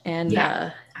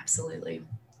absolutely.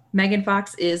 Megan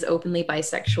Fox is openly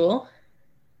bisexual.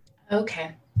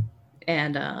 Okay.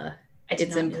 And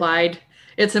it's implied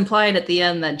at the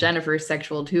end that Jennifer's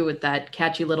sexual too, with that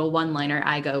catchy little one-liner,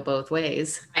 "I go both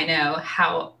ways." I know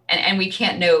how, and we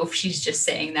can't know if she's just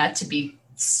saying that to be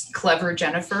clever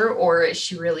Jennifer or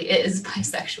she really is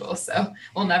bisexual, so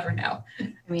we'll never know.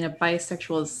 I mean, a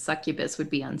bisexual succubus would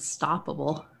be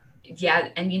unstoppable. Yeah,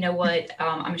 and you know what?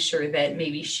 I'm sure that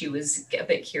maybe she was a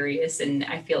bit curious, and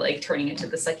I feel like turning into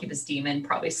the succubus demon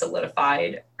probably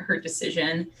solidified her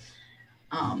decision.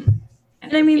 And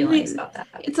I mean, about that.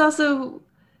 It's also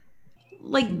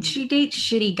like she dates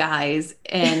shitty guys,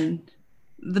 and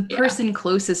the person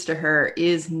closest to her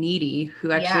is Needy,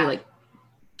 who actually like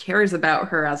cares about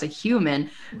her as a human.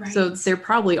 Right. So there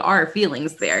probably are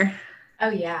feelings there. Oh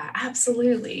yeah,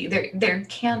 absolutely. There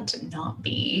can't not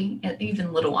be.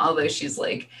 Even little, although she's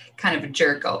like kind of a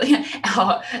jerk.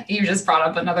 Oh, you just brought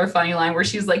up another funny line where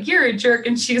she's like, "You're a jerk,"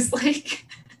 and she's like,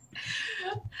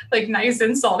 like nice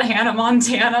insult Hannah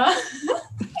Montana.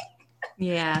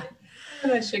 Yeah.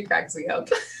 That shit cracks me up.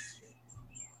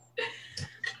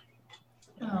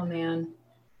 Oh man.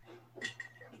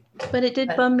 But it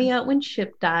did bum me out when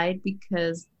Chip died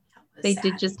because they Sad.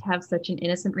 did just have such an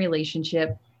innocent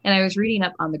relationship. And I was reading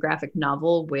up on the graphic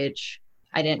novel, which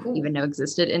I didn't Cool. even know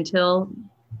existed until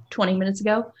 20 minutes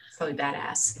ago. It's probably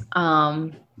badass.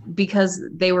 Because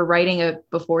they were writing it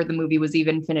before the movie was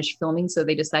even finished filming. So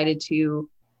they decided to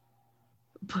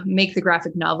make the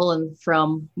graphic novel and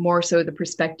from more so the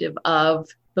perspective of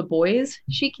the boys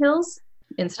she kills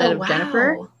instead of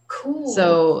Jennifer. Cool.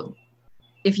 So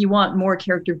if you want more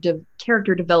character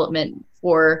development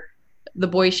for the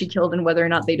boys she killed and whether or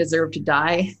not they deserve to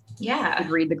die, yeah, you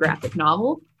could read the graphic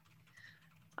novel.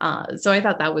 So I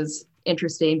thought that was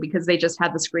interesting because they just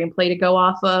had the screenplay to go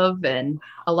off of and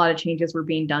a lot of changes were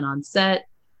being done on set,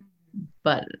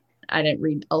 but I didn't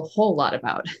read a whole lot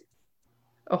about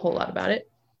it.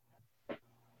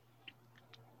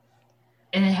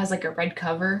 And it has like a red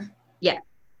cover? Yeah.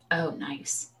 Oh,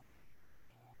 nice.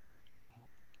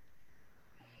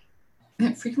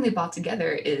 Frequently bought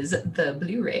together is the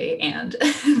Blu-ray and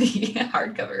the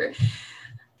hardcover.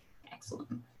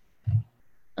 Excellent.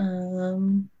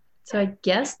 So I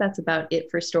guess that's about it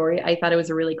for story. I thought it was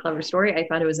a really clever story. I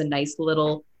thought it was a nice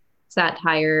little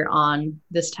satire on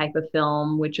this type of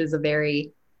film, which is a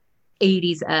very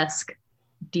 80s-esque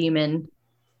demon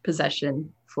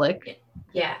possession flick.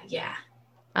 Yeah.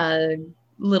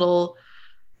 Little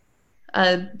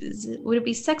would it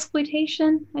be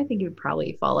sexploitation? I think it would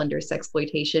probably fall under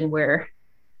sexploitation, where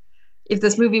if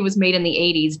this movie was made in the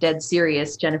 80s, dead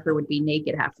serious, Jennifer would be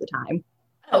naked half the time.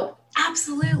 Oh,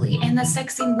 absolutely. And the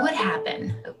sex scene would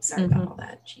happen. Oh, sorry about all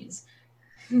that. Jeez.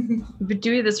 We've been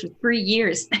doing this for 3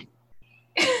 years.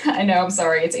 I know, I'm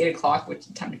sorry. It's 8 o'clock, which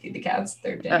is time to feed the cats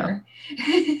their dinner.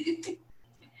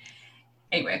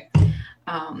 Anyway,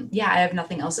 yeah, I have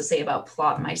nothing else to say about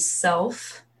plot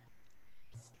myself.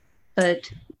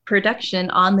 But production,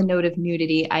 on the note of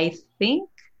nudity, I think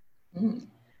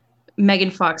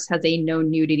Megan Fox has a no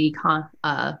nudity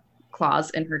clause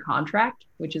in her contract,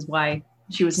 which is why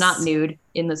she was not nude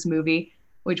in this movie,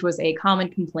 which was a common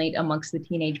complaint amongst the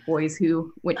teenage boys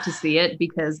who went to see it.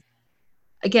 Because,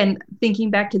 again,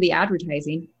 thinking back to the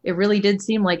advertising, it really did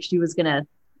seem like she was going to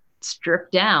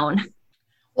strip down.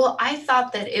 Well, I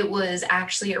thought that it was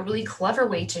actually a really clever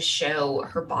way to show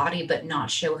her body, but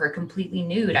not show her completely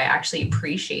nude. I actually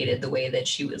appreciated the way that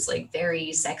she was like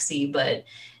very sexy, but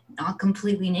not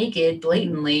completely naked,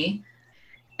 blatantly.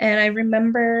 And I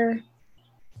remember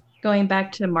going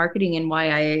back to marketing and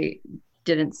why I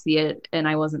didn't see it, and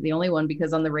I wasn't the only one,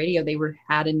 because on the radio they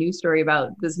had a news story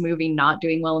about this movie not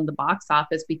doing well in the box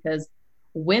office because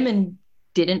women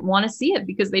didn't want to see it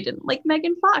because they didn't like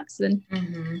Megan Fox. And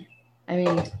I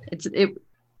mean,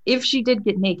 if she did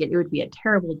get naked, it would be a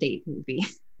terrible date movie.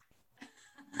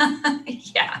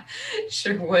 Yeah,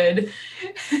 sure would.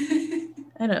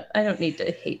 I don't need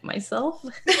to hate myself.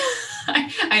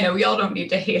 I know we all don't need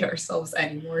to hate ourselves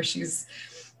anymore. She's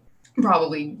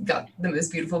probably got the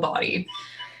most beautiful body.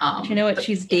 You know what?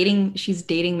 She's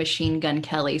dating Machine Gun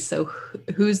Kelly. So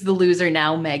who's the loser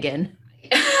now, Megan?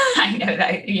 I know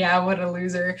that. Yeah, what a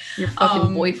loser. Your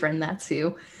fucking boyfriend, that's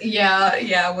who.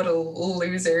 Yeah, what a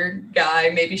loser guy.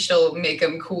 Maybe she'll make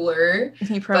him cooler.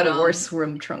 He probably wore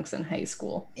swim trunks in high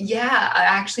school. Yeah, I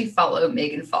actually follow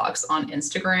Megan Fox on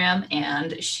Instagram,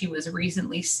 and she was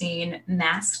recently seen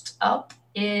masked up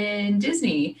in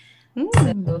Disney.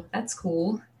 So that's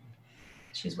cool.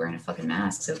 She's wearing a fucking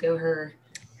mask, so go her.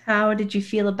 How did you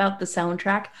feel about the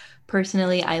soundtrack?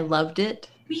 Personally, I loved it.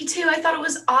 Me too. I thought it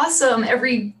was awesome.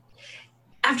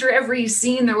 After every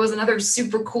scene, there was another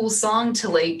super cool song to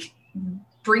like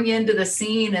bring into the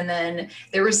scene, and then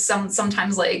there was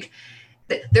sometimes like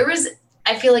there was,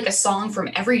 I feel like, a song from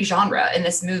every genre in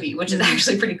this movie, which is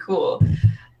actually pretty cool.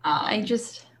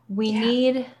 We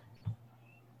need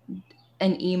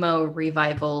an emo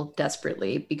revival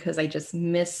desperately, because I just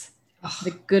miss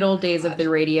the good old days of the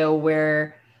radio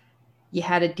where you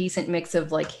had a decent mix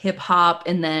of like hip hop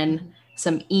and then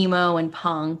some emo and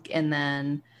punk and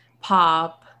then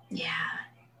pop. Yeah.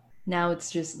 Now it's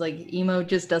just like emo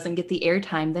just doesn't get the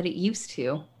airtime that it used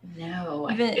to. No,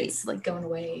 it's like going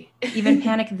away. Even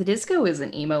Panic at the Disco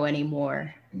isn't emo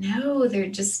anymore. No, they're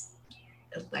just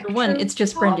electro. For one, it's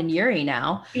just pop? Brendan Urie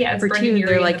now. Yeah, it's For Brendan two, Urie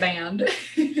they're in like, the band.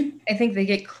 I think they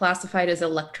get classified as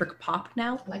electric pop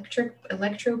now.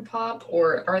 Electro pop,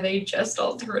 or are they just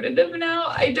alternative now?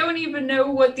 I don't even know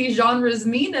what these genres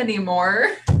mean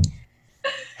anymore.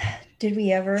 Did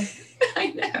we ever? I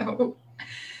know.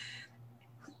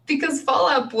 Because Fall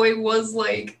Out Boy was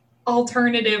like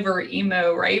alternative or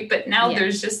emo, right? But now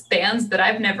there's just bands that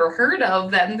I've never heard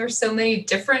of, and there's so many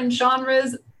different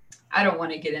genres. I don't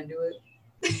want to get into it.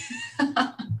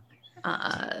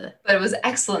 But it was an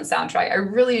excellent soundtrack. I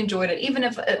really enjoyed it. Even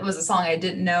if it was a song I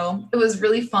didn't know, it was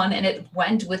really fun, and it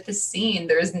went with the scene.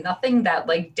 There's nothing that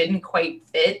like didn't quite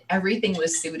fit. Everything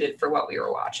was suited for what we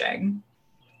were watching.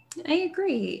 I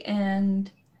agree.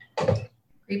 And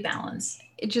great balance.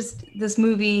 It just, this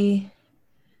movie,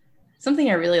 something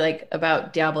I really like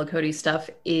about Diablo Cody stuff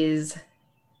is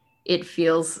it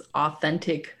feels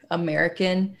authentic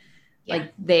American. Yeah.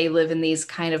 Like they live in these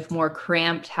kind of more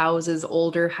cramped houses,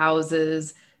 older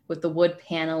houses with the wood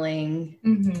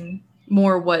paneling,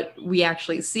 more what we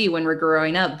actually see when we're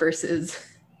growing up versus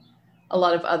a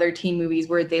lot of other teen movies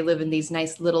where they live in these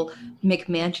nice little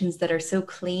McMansions that are so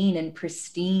clean and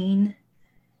pristine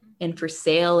and for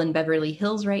sale in Beverly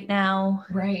Hills right now.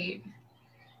 Right.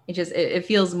 It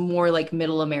feels more like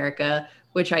middle America,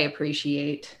 which I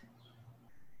appreciate.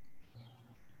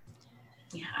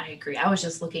 Yeah, I agree. I was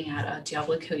just looking at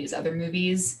Diablo Cody's other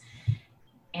movies,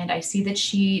 and I see that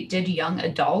she did Young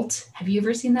Adult. Have you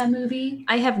ever seen that movie?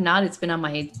 I have not. It's been on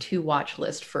my to-watch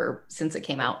list since it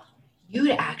came out.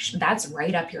 That's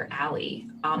right up your alley.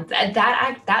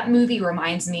 That movie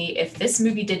reminds me, if this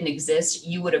movie didn't exist,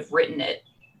 you would have written it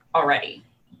already.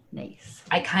 Nice.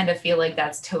 I kind of feel like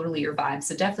that's totally your vibe.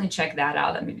 So definitely check that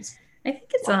out. That movie's. I think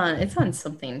it's on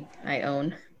something I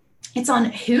own. It's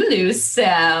on Hulu,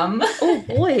 Sam. Oh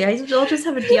boy, I'll just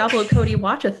have a Diablo Cody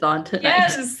watch-a-thon tonight.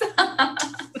 Yes.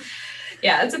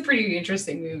 Yeah, it's a pretty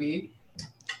interesting movie.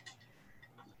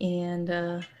 And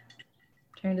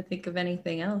trying to think of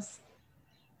anything else.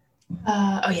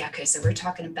 Okay, so we're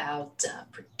talking about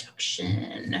production.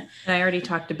 And I already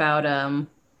talked about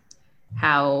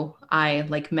how I,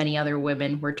 like many other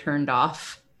women, were turned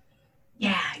off.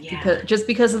 Yeah.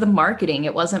 Because of the marketing.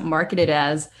 It wasn't marketed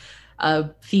as a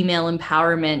female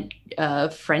empowerment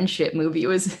friendship movie. It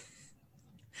was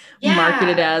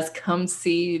marketed as, come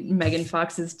see Megan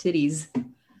Fox's titties.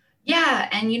 Yeah,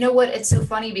 and you know what? It's so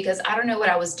funny because I don't know what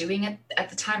I was doing at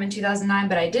the time in 2009,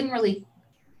 but I didn't really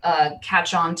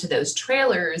catch on to those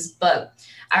trailers. But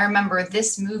I remember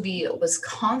this movie was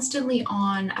constantly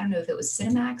on, I don't know if it was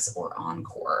Cinemax or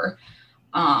Encore,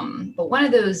 but one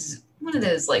of those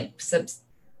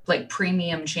like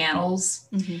premium channels.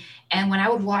 And when I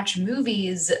would watch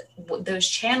movies, those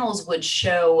channels would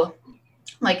show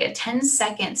like a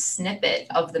 10-second snippet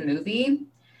of the movie.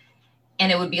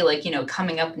 And it would be like,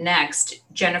 coming up next,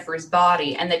 Jennifer's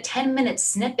Body. And the 10-minute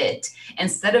snippet,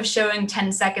 instead of showing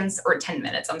 10 seconds,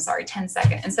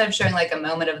 instead of showing like a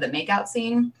moment of the makeout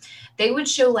scene, they would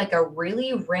show like a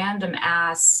really random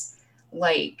ass,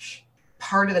 like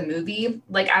part of the movie.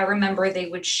 Like I remember they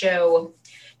would show,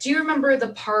 do you remember the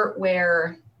part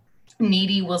where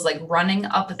Needy was like running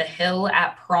up the hill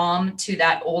at prom to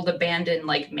that old abandoned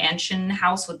like mansion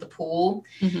house with the pool?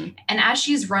 And as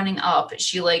she's running up,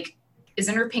 she like is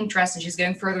in her pink dress and she's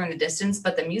going further in the distance,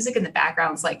 but the music in the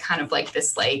background is like kind of like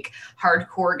this like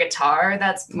hardcore guitar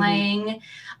that's playing.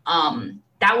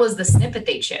 That was the snippet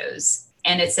they chose,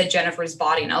 and it said Jennifer's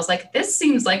Body, and I was like, this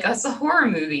seems like a horror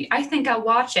movie. I think I'll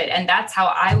watch it. And that's how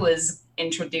I was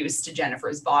introduced to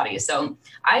Jennifer's Body. So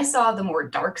I saw the more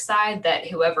dark side, that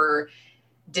whoever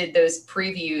did those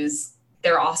previews,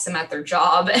 they're awesome at their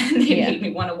job, and they made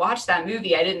me want to watch that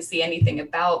movie. I didn't see anything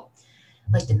about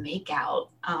like the makeout.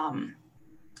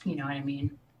 You know what I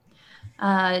mean?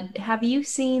 Have you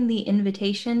seen The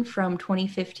Invitation from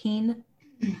 2015?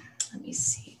 Let me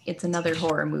see. It's another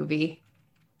horror movie.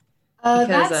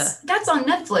 That's on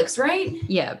Netflix, right?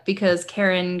 Yeah, because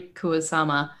Karen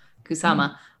Kusama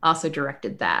also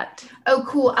directed that. Oh,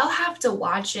 cool. I'll have to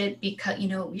watch it because,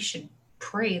 we should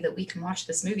pray that we can watch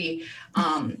this movie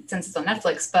since it's on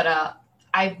Netflix. But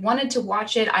I wanted to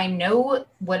watch it. I know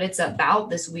what it's about,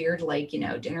 this weird, like,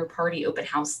 dinner party, open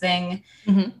house thing.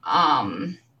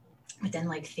 But then,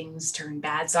 like, things turn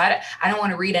bad. So I don't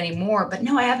want to read any more. But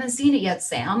no, I haven't seen it yet,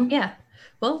 Sam. Yeah.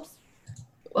 Well,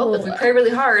 if we pray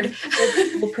really hard.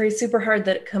 we'll pray super hard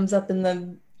that it comes up in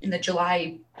the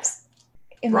July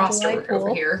roster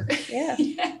over here. Yeah.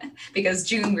 Because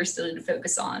June, we're still going to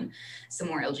focus on some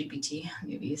more LGBT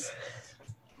movies.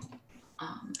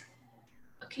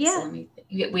 Okay, so let me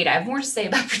wait. I have more to say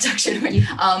about production.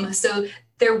 So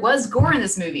there was gore in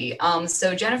this movie.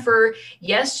 So Jennifer,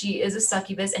 yes, she is a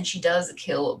succubus and she does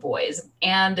kill boys.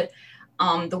 And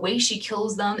the way she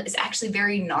kills them is actually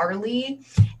very gnarly.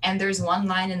 And there's one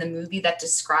line in the movie that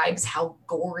describes how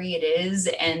gory it is.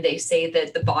 And they say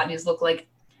that the bodies look like,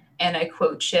 and I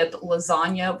quote Chip,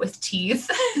 lasagna with teeth.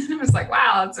 I was like,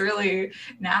 wow, that's really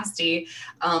nasty.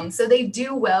 So they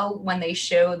do well when they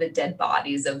show the dead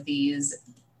bodies of these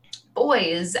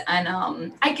boys.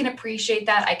 And I can appreciate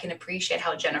that. I can appreciate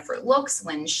how Jennifer looks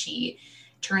when she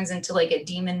turns into like a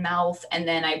demon mouth. And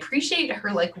then I appreciate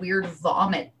her like weird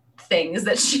vomit things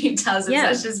that she does.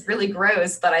 It's just really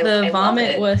gross, but I love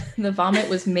it. The vomit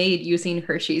was made using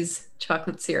Hershey's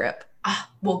chocolate syrup.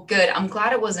 Well, good. I'm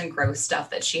glad it wasn't gross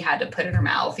stuff that she had to put in her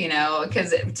mouth,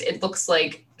 because it looks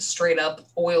like straight up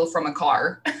oil from a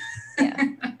car. Yeah.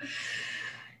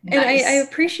 Nice. And I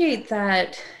appreciate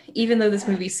that even though this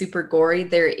movie's super gory,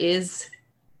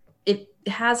 it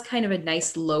has kind of a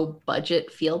nice low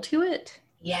budget feel to it.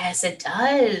 Yes, it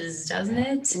does, doesn't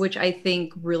it? Which I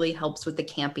think really helps with the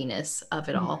campiness of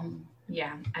it all.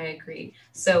 Yeah, I agree.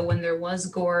 So when there was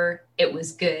gore, it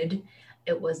was good.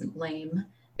 It wasn't lame.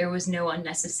 There was no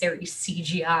unnecessary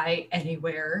CGI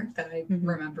anywhere that I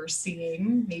remember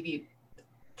seeing. Maybe a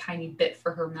tiny bit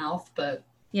for her mouth, but...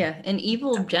 Yeah, and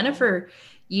evil Jennifer,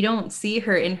 you don't see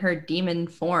her in her demon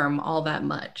form all that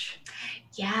much.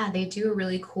 Yeah, they do a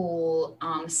really cool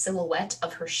silhouette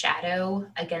of her shadow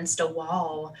against a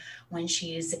wall when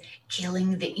she's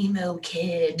killing the emo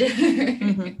kid.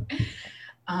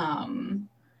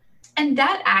 And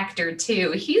that actor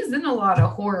too, he's in a lot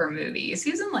of horror movies.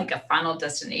 He's in like a Final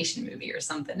Destination movie or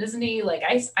something, isn't he? Like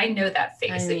I know that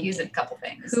face. So he's in a couple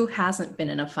things. Who hasn't been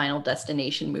in a Final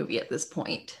Destination movie at this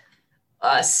point?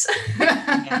 Us.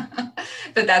 Yeah.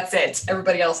 But that's it.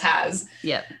 Everybody else has.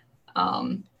 Yep.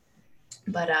 So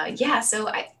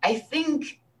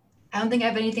I don't think I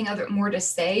have anything more to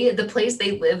say. The place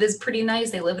they live is pretty nice.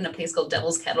 They live in a place called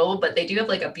Devil's Kettle, but they do have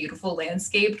like a beautiful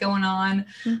landscape going on,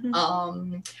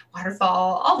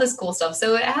 waterfall, all this cool stuff.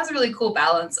 So it has a really cool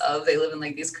balance of they live in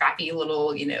like these crappy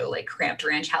little, like cramped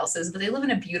ranch houses, but they live in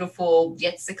a beautiful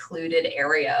yet secluded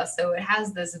area. So it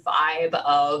has this vibe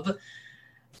of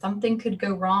something could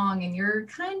go wrong and you're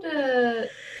kind of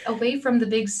away from the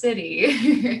big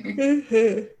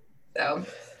city. So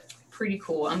pretty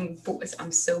cool. I'm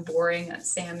so boring that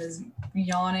Sam is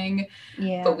yawning.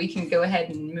 Yeah. But we can go ahead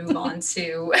and move on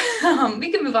to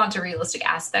realistic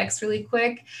aspects really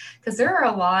quick, because there are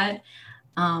a lot,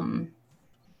 not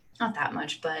that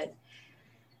much, but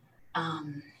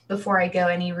before I go,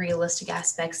 any realistic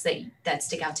aspects that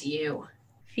stick out to you?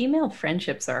 Female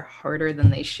friendships are harder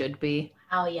than they should be.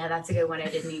 Oh, yeah, that's a good one. I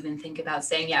didn't even think about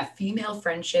saying, female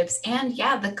friendships and,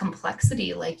 the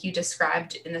complexity like you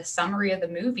described in the summary of the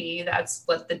movie. That's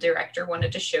what the director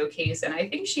wanted to showcase. And I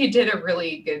think she did a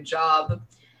really good job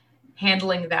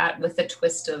handling that with the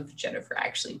twist of Jennifer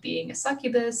actually being a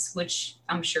succubus, which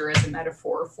I'm sure is a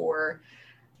metaphor for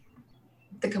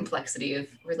the complexity of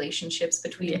relationships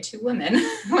between two women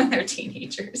when they're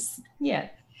teenagers. Yeah.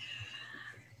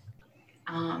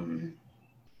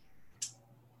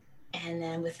 And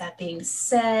then with that being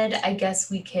said, I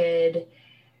guess we could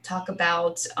talk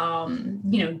about,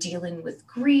 dealing with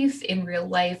grief in real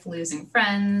life, losing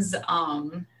friends,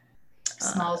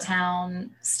 small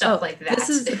town, stuff like that.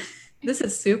 This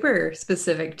is super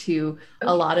specific to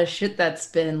a lot of shit that's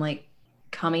been like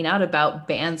coming out about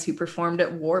bands who performed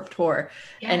at Warped Tour.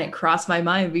 Yeah. And it crossed my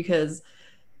mind because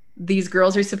these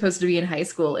girls are supposed to be in high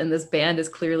school and this band is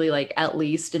clearly like at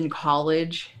least in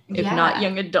college, if not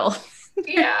young adults.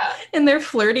 Yeah. And they're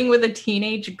flirting with a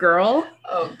teenage girl.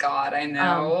 Oh God, I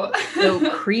know.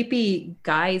 So creepy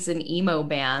guys in emo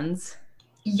bands.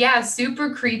 Yeah,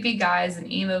 super creepy guys in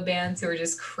emo bands who are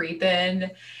just creeping.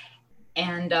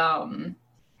 And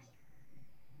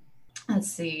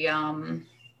let's see, any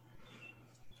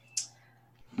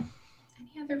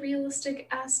other realistic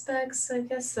aspects? I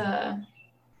guess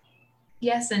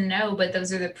yes and no, but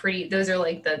those are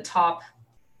like the top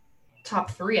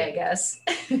three, I guess.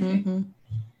 Mm-hmm.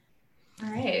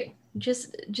 All right.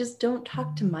 Just don't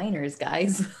talk to minors,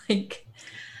 guys. Like,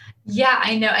 yeah,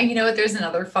 I know. And you know what? There's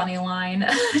another funny line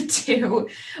too.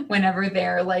 Whenever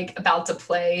they're like about to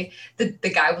play, the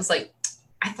guy was like,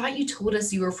 "I thought you told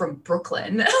us you were from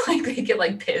Brooklyn." Like they get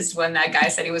like pissed when that guy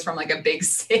said he was from like a big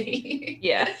city.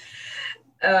 Yeah.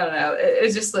 I don't know.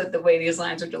 It's just like the way these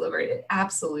lines are delivered.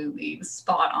 Absolutely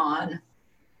spot on.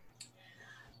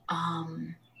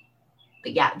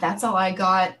 But yeah, that's all I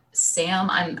got. Sam,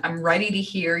 I'm ready to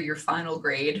hear your final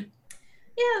grade.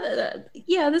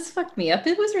 Yeah, this fucked me up.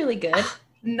 It was really good.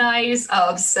 Nice.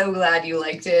 Oh, I'm so glad you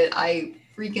liked it. I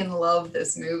freaking love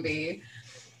this movie.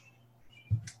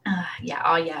 Yeah,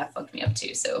 oh yeah, it fucked me up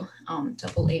too. So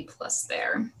double A+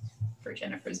 there for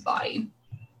Jennifer's Body.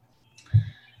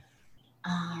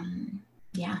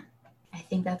 Yeah, I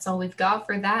think that's all we've got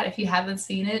for that. If you haven't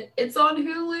seen it, it's on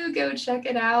Hulu. Go check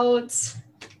it out.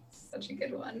 Such a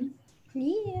good one.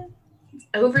 Yeah. It's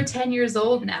over 10 years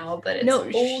old now, but it's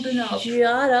old enough.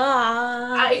 Shut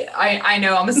up. I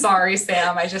know. I'm sorry,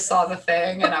 Sam. I just saw the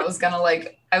thing and I was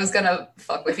gonna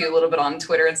fuck with you a little bit on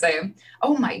Twitter and say,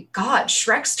 oh my God,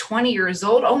 Shrek's 20 years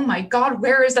old. Oh my God,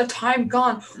 where is the time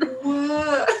gone?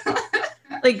 What?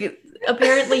 Like,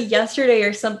 apparently yesterday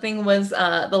or something was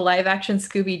the live action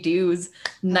Scooby-Doo's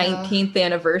 19th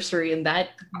anniversary, and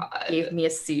that gave me a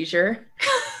seizure.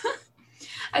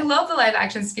 I love the live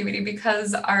action Scooby-Doo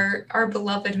because our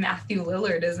beloved Matthew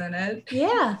Lillard is in it.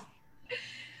 Yeah.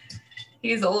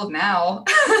 He's old now.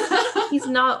 He's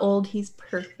not old, he's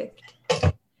perfect.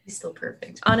 He's still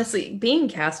perfect. Honestly, being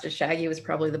cast as Shaggy was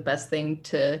probably the best thing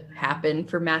to happen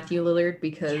for Matthew Lillard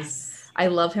because I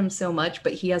love him so much,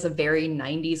 but he has a very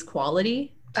 90s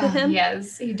quality to him.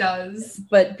 Yes, he does.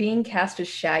 But being cast as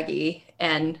Shaggy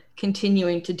and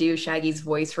continuing to do Shaggy's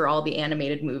voice for all the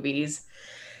animated movies,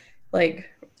 like,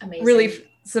 amazing. Really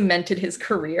cemented his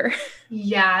career.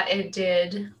 Yeah, it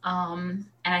did. And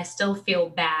I still feel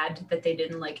bad that they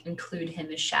didn't like include him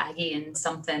as Shaggy in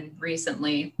something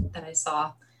recently that I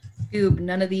saw. Scoob,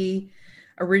 none of the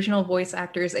original voice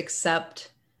actors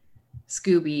except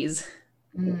Scooby's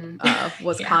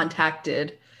was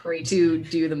contacted to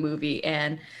do the movie,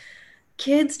 and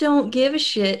kids don't give a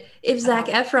shit if Zac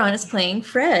Efron is playing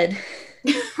Fred.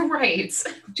 Right.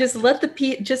 Just let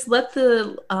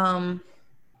the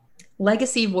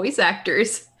legacy voice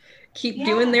actors keep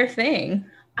doing their thing.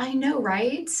 I know,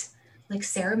 right? Like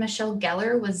Sarah Michelle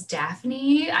Gellar was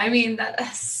Daphne. I mean,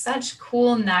 that's such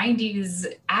cool 90s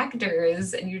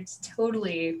actors, and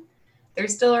they're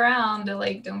still around.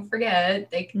 Like, don't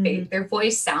forget, their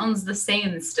voice sounds the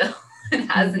same still. It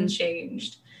hasn't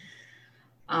changed.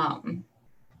 All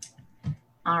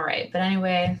right, but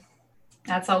anyway,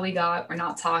 that's all we got. We're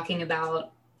not talking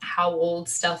about how old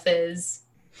stuff is.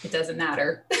 It doesn't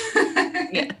matter.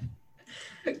 Yeah.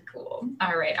 Cool.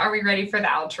 All right. Are we ready for the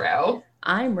outro?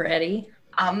 I'm ready.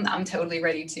 I'm totally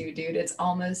ready too, dude. It's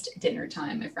almost dinner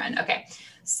time, my friend. Okay.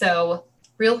 So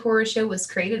Real Horror Show was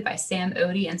created by Sam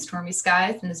Odie and Stormy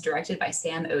Skies and is directed by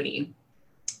Sam Odie.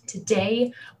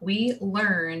 Today, we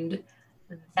learned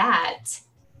that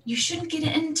you shouldn't get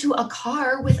into a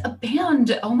car with a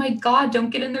band. Oh my God,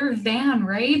 don't get in their van,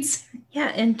 right?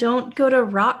 Yeah, and don't go to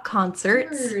rock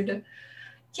concerts. Weird.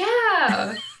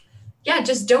 Yeah. Yeah,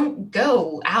 just don't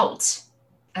go out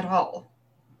at all.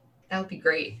 That would be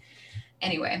great.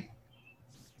 Anyway,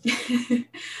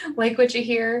 like what you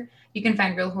hear, you can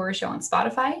find Real Horror Show on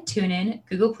Spotify, TuneIn,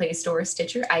 Google Play Store,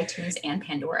 Stitcher, iTunes, and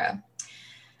Pandora.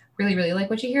 Really, really like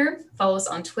what you hear? Follow us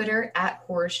on Twitter at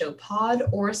Horror Show Pod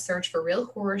or search for Real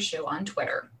Horror Show on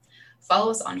Twitter. Follow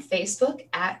us on Facebook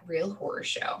at Real Horror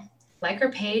Show. Like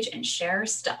our page and share our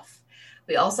stuff.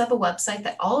 We also have a website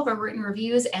that all of our written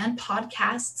reviews and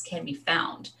podcasts can be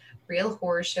found,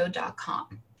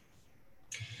 realhorrorshow.com.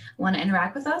 Want to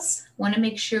interact with us? Want to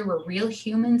make sure we're real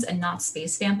humans and not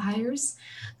space vampires?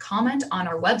 Comment on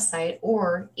our website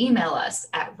or email us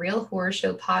at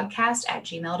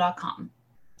realhorrorshowpodcast@gmail.com.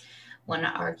 Want to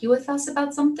argue with us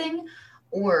about something?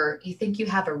 Or you think you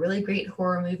have a really great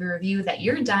horror movie review that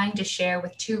you're dying to share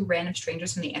with two random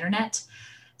strangers from the internet?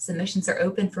 Submissions are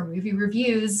open for movie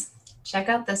reviews. Check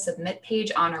out the submit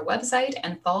page on our website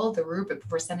and follow the rubric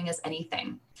before sending us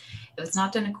anything. If it's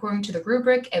not done according to the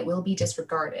rubric, it will be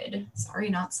disregarded. Sorry,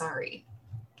 not sorry.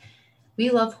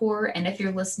 We love horror, and if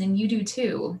you're listening, you do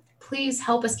too. Please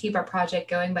help us keep our project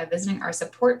going by visiting our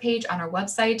support page on our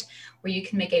website, where you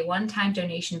can make a one-time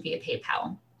donation via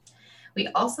PayPal. We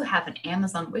also have an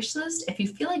Amazon wish list if you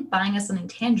feel like buying us something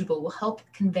tangible will help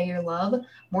convey your love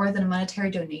more than a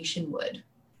monetary donation would.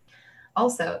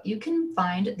 Also, you can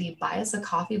find the Buy Us a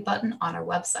Coffee button on our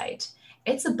website.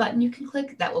 It's a button you can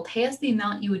click that will pay us the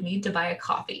amount you would need to buy a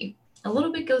coffee. A little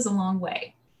bit goes a long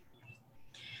way.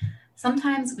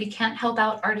 Sometimes we can't help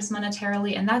out artists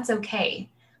monetarily, and that's okay.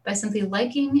 By simply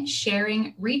liking,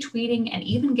 sharing, retweeting, and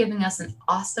even giving us an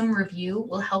awesome review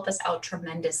will help us out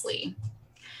tremendously.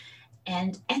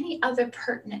 And any other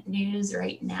pertinent news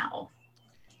right now?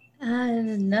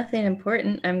 Nothing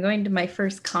important. I'm going to my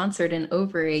first concert in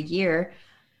over a year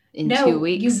in 2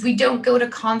 weeks. We don't go to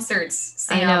concerts,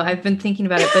 Sam. I know. I've been thinking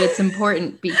about it, but it's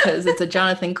important because it's a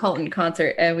Jonathan Colton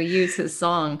concert and we use his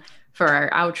song for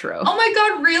our outro. Oh my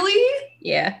God, really?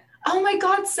 Yeah. Oh my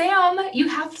God, Sam, you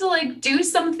have to do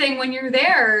something when you're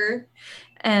there.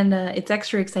 And it's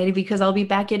extra exciting because I'll be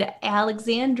back in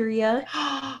Alexandria.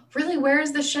 Really, where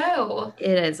is the show?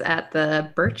 It is at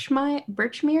the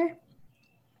Birchmere.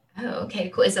 Oh, okay,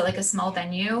 cool. Is it like a small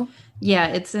venue? Yeah,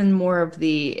 it's in more of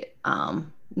the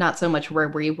not so much where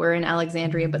we were in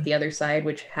Alexandria, but the other side,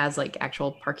 which has like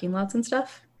actual parking lots and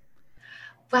stuff.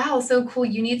 Wow, so cool.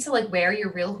 You need to like wear your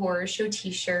Real Horror Show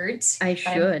t-shirt. I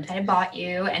should. That I bought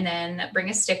you, and then bring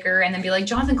a sticker and then be like,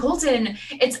 Jonathan Colton,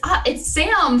 it's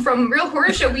Sam from Real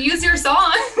Horror Show. We use your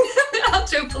song.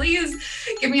 Outro, please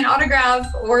give me an autograph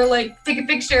or like take a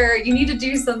picture. You need to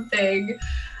do something.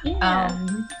 Yeah.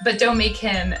 But don't make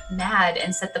him mad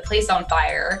and set the place on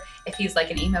fire if he's like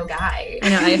an emo guy.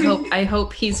 I know, I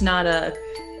hope he's not a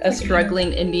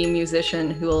struggling indie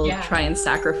musician who will try and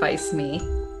sacrifice me.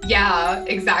 Yeah,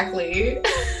 exactly.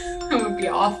 It would be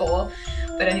awful.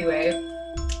 But anyway,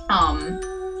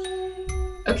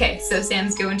 okay, so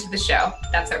Sam's going to the show.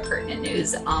 That's our pertinent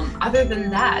news. Other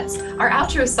than that, our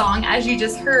outro song, as you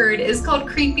just heard, is called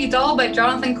Creepy Doll by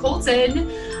Jonathan Colton.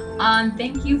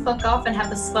 Thank you, fuck off, and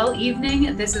have a swell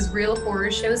evening. This is Real Horror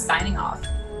Show signing off.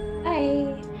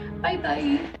 Bye.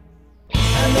 Bye-bye.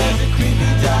 And there's a creepy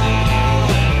doll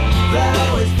that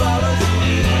always follows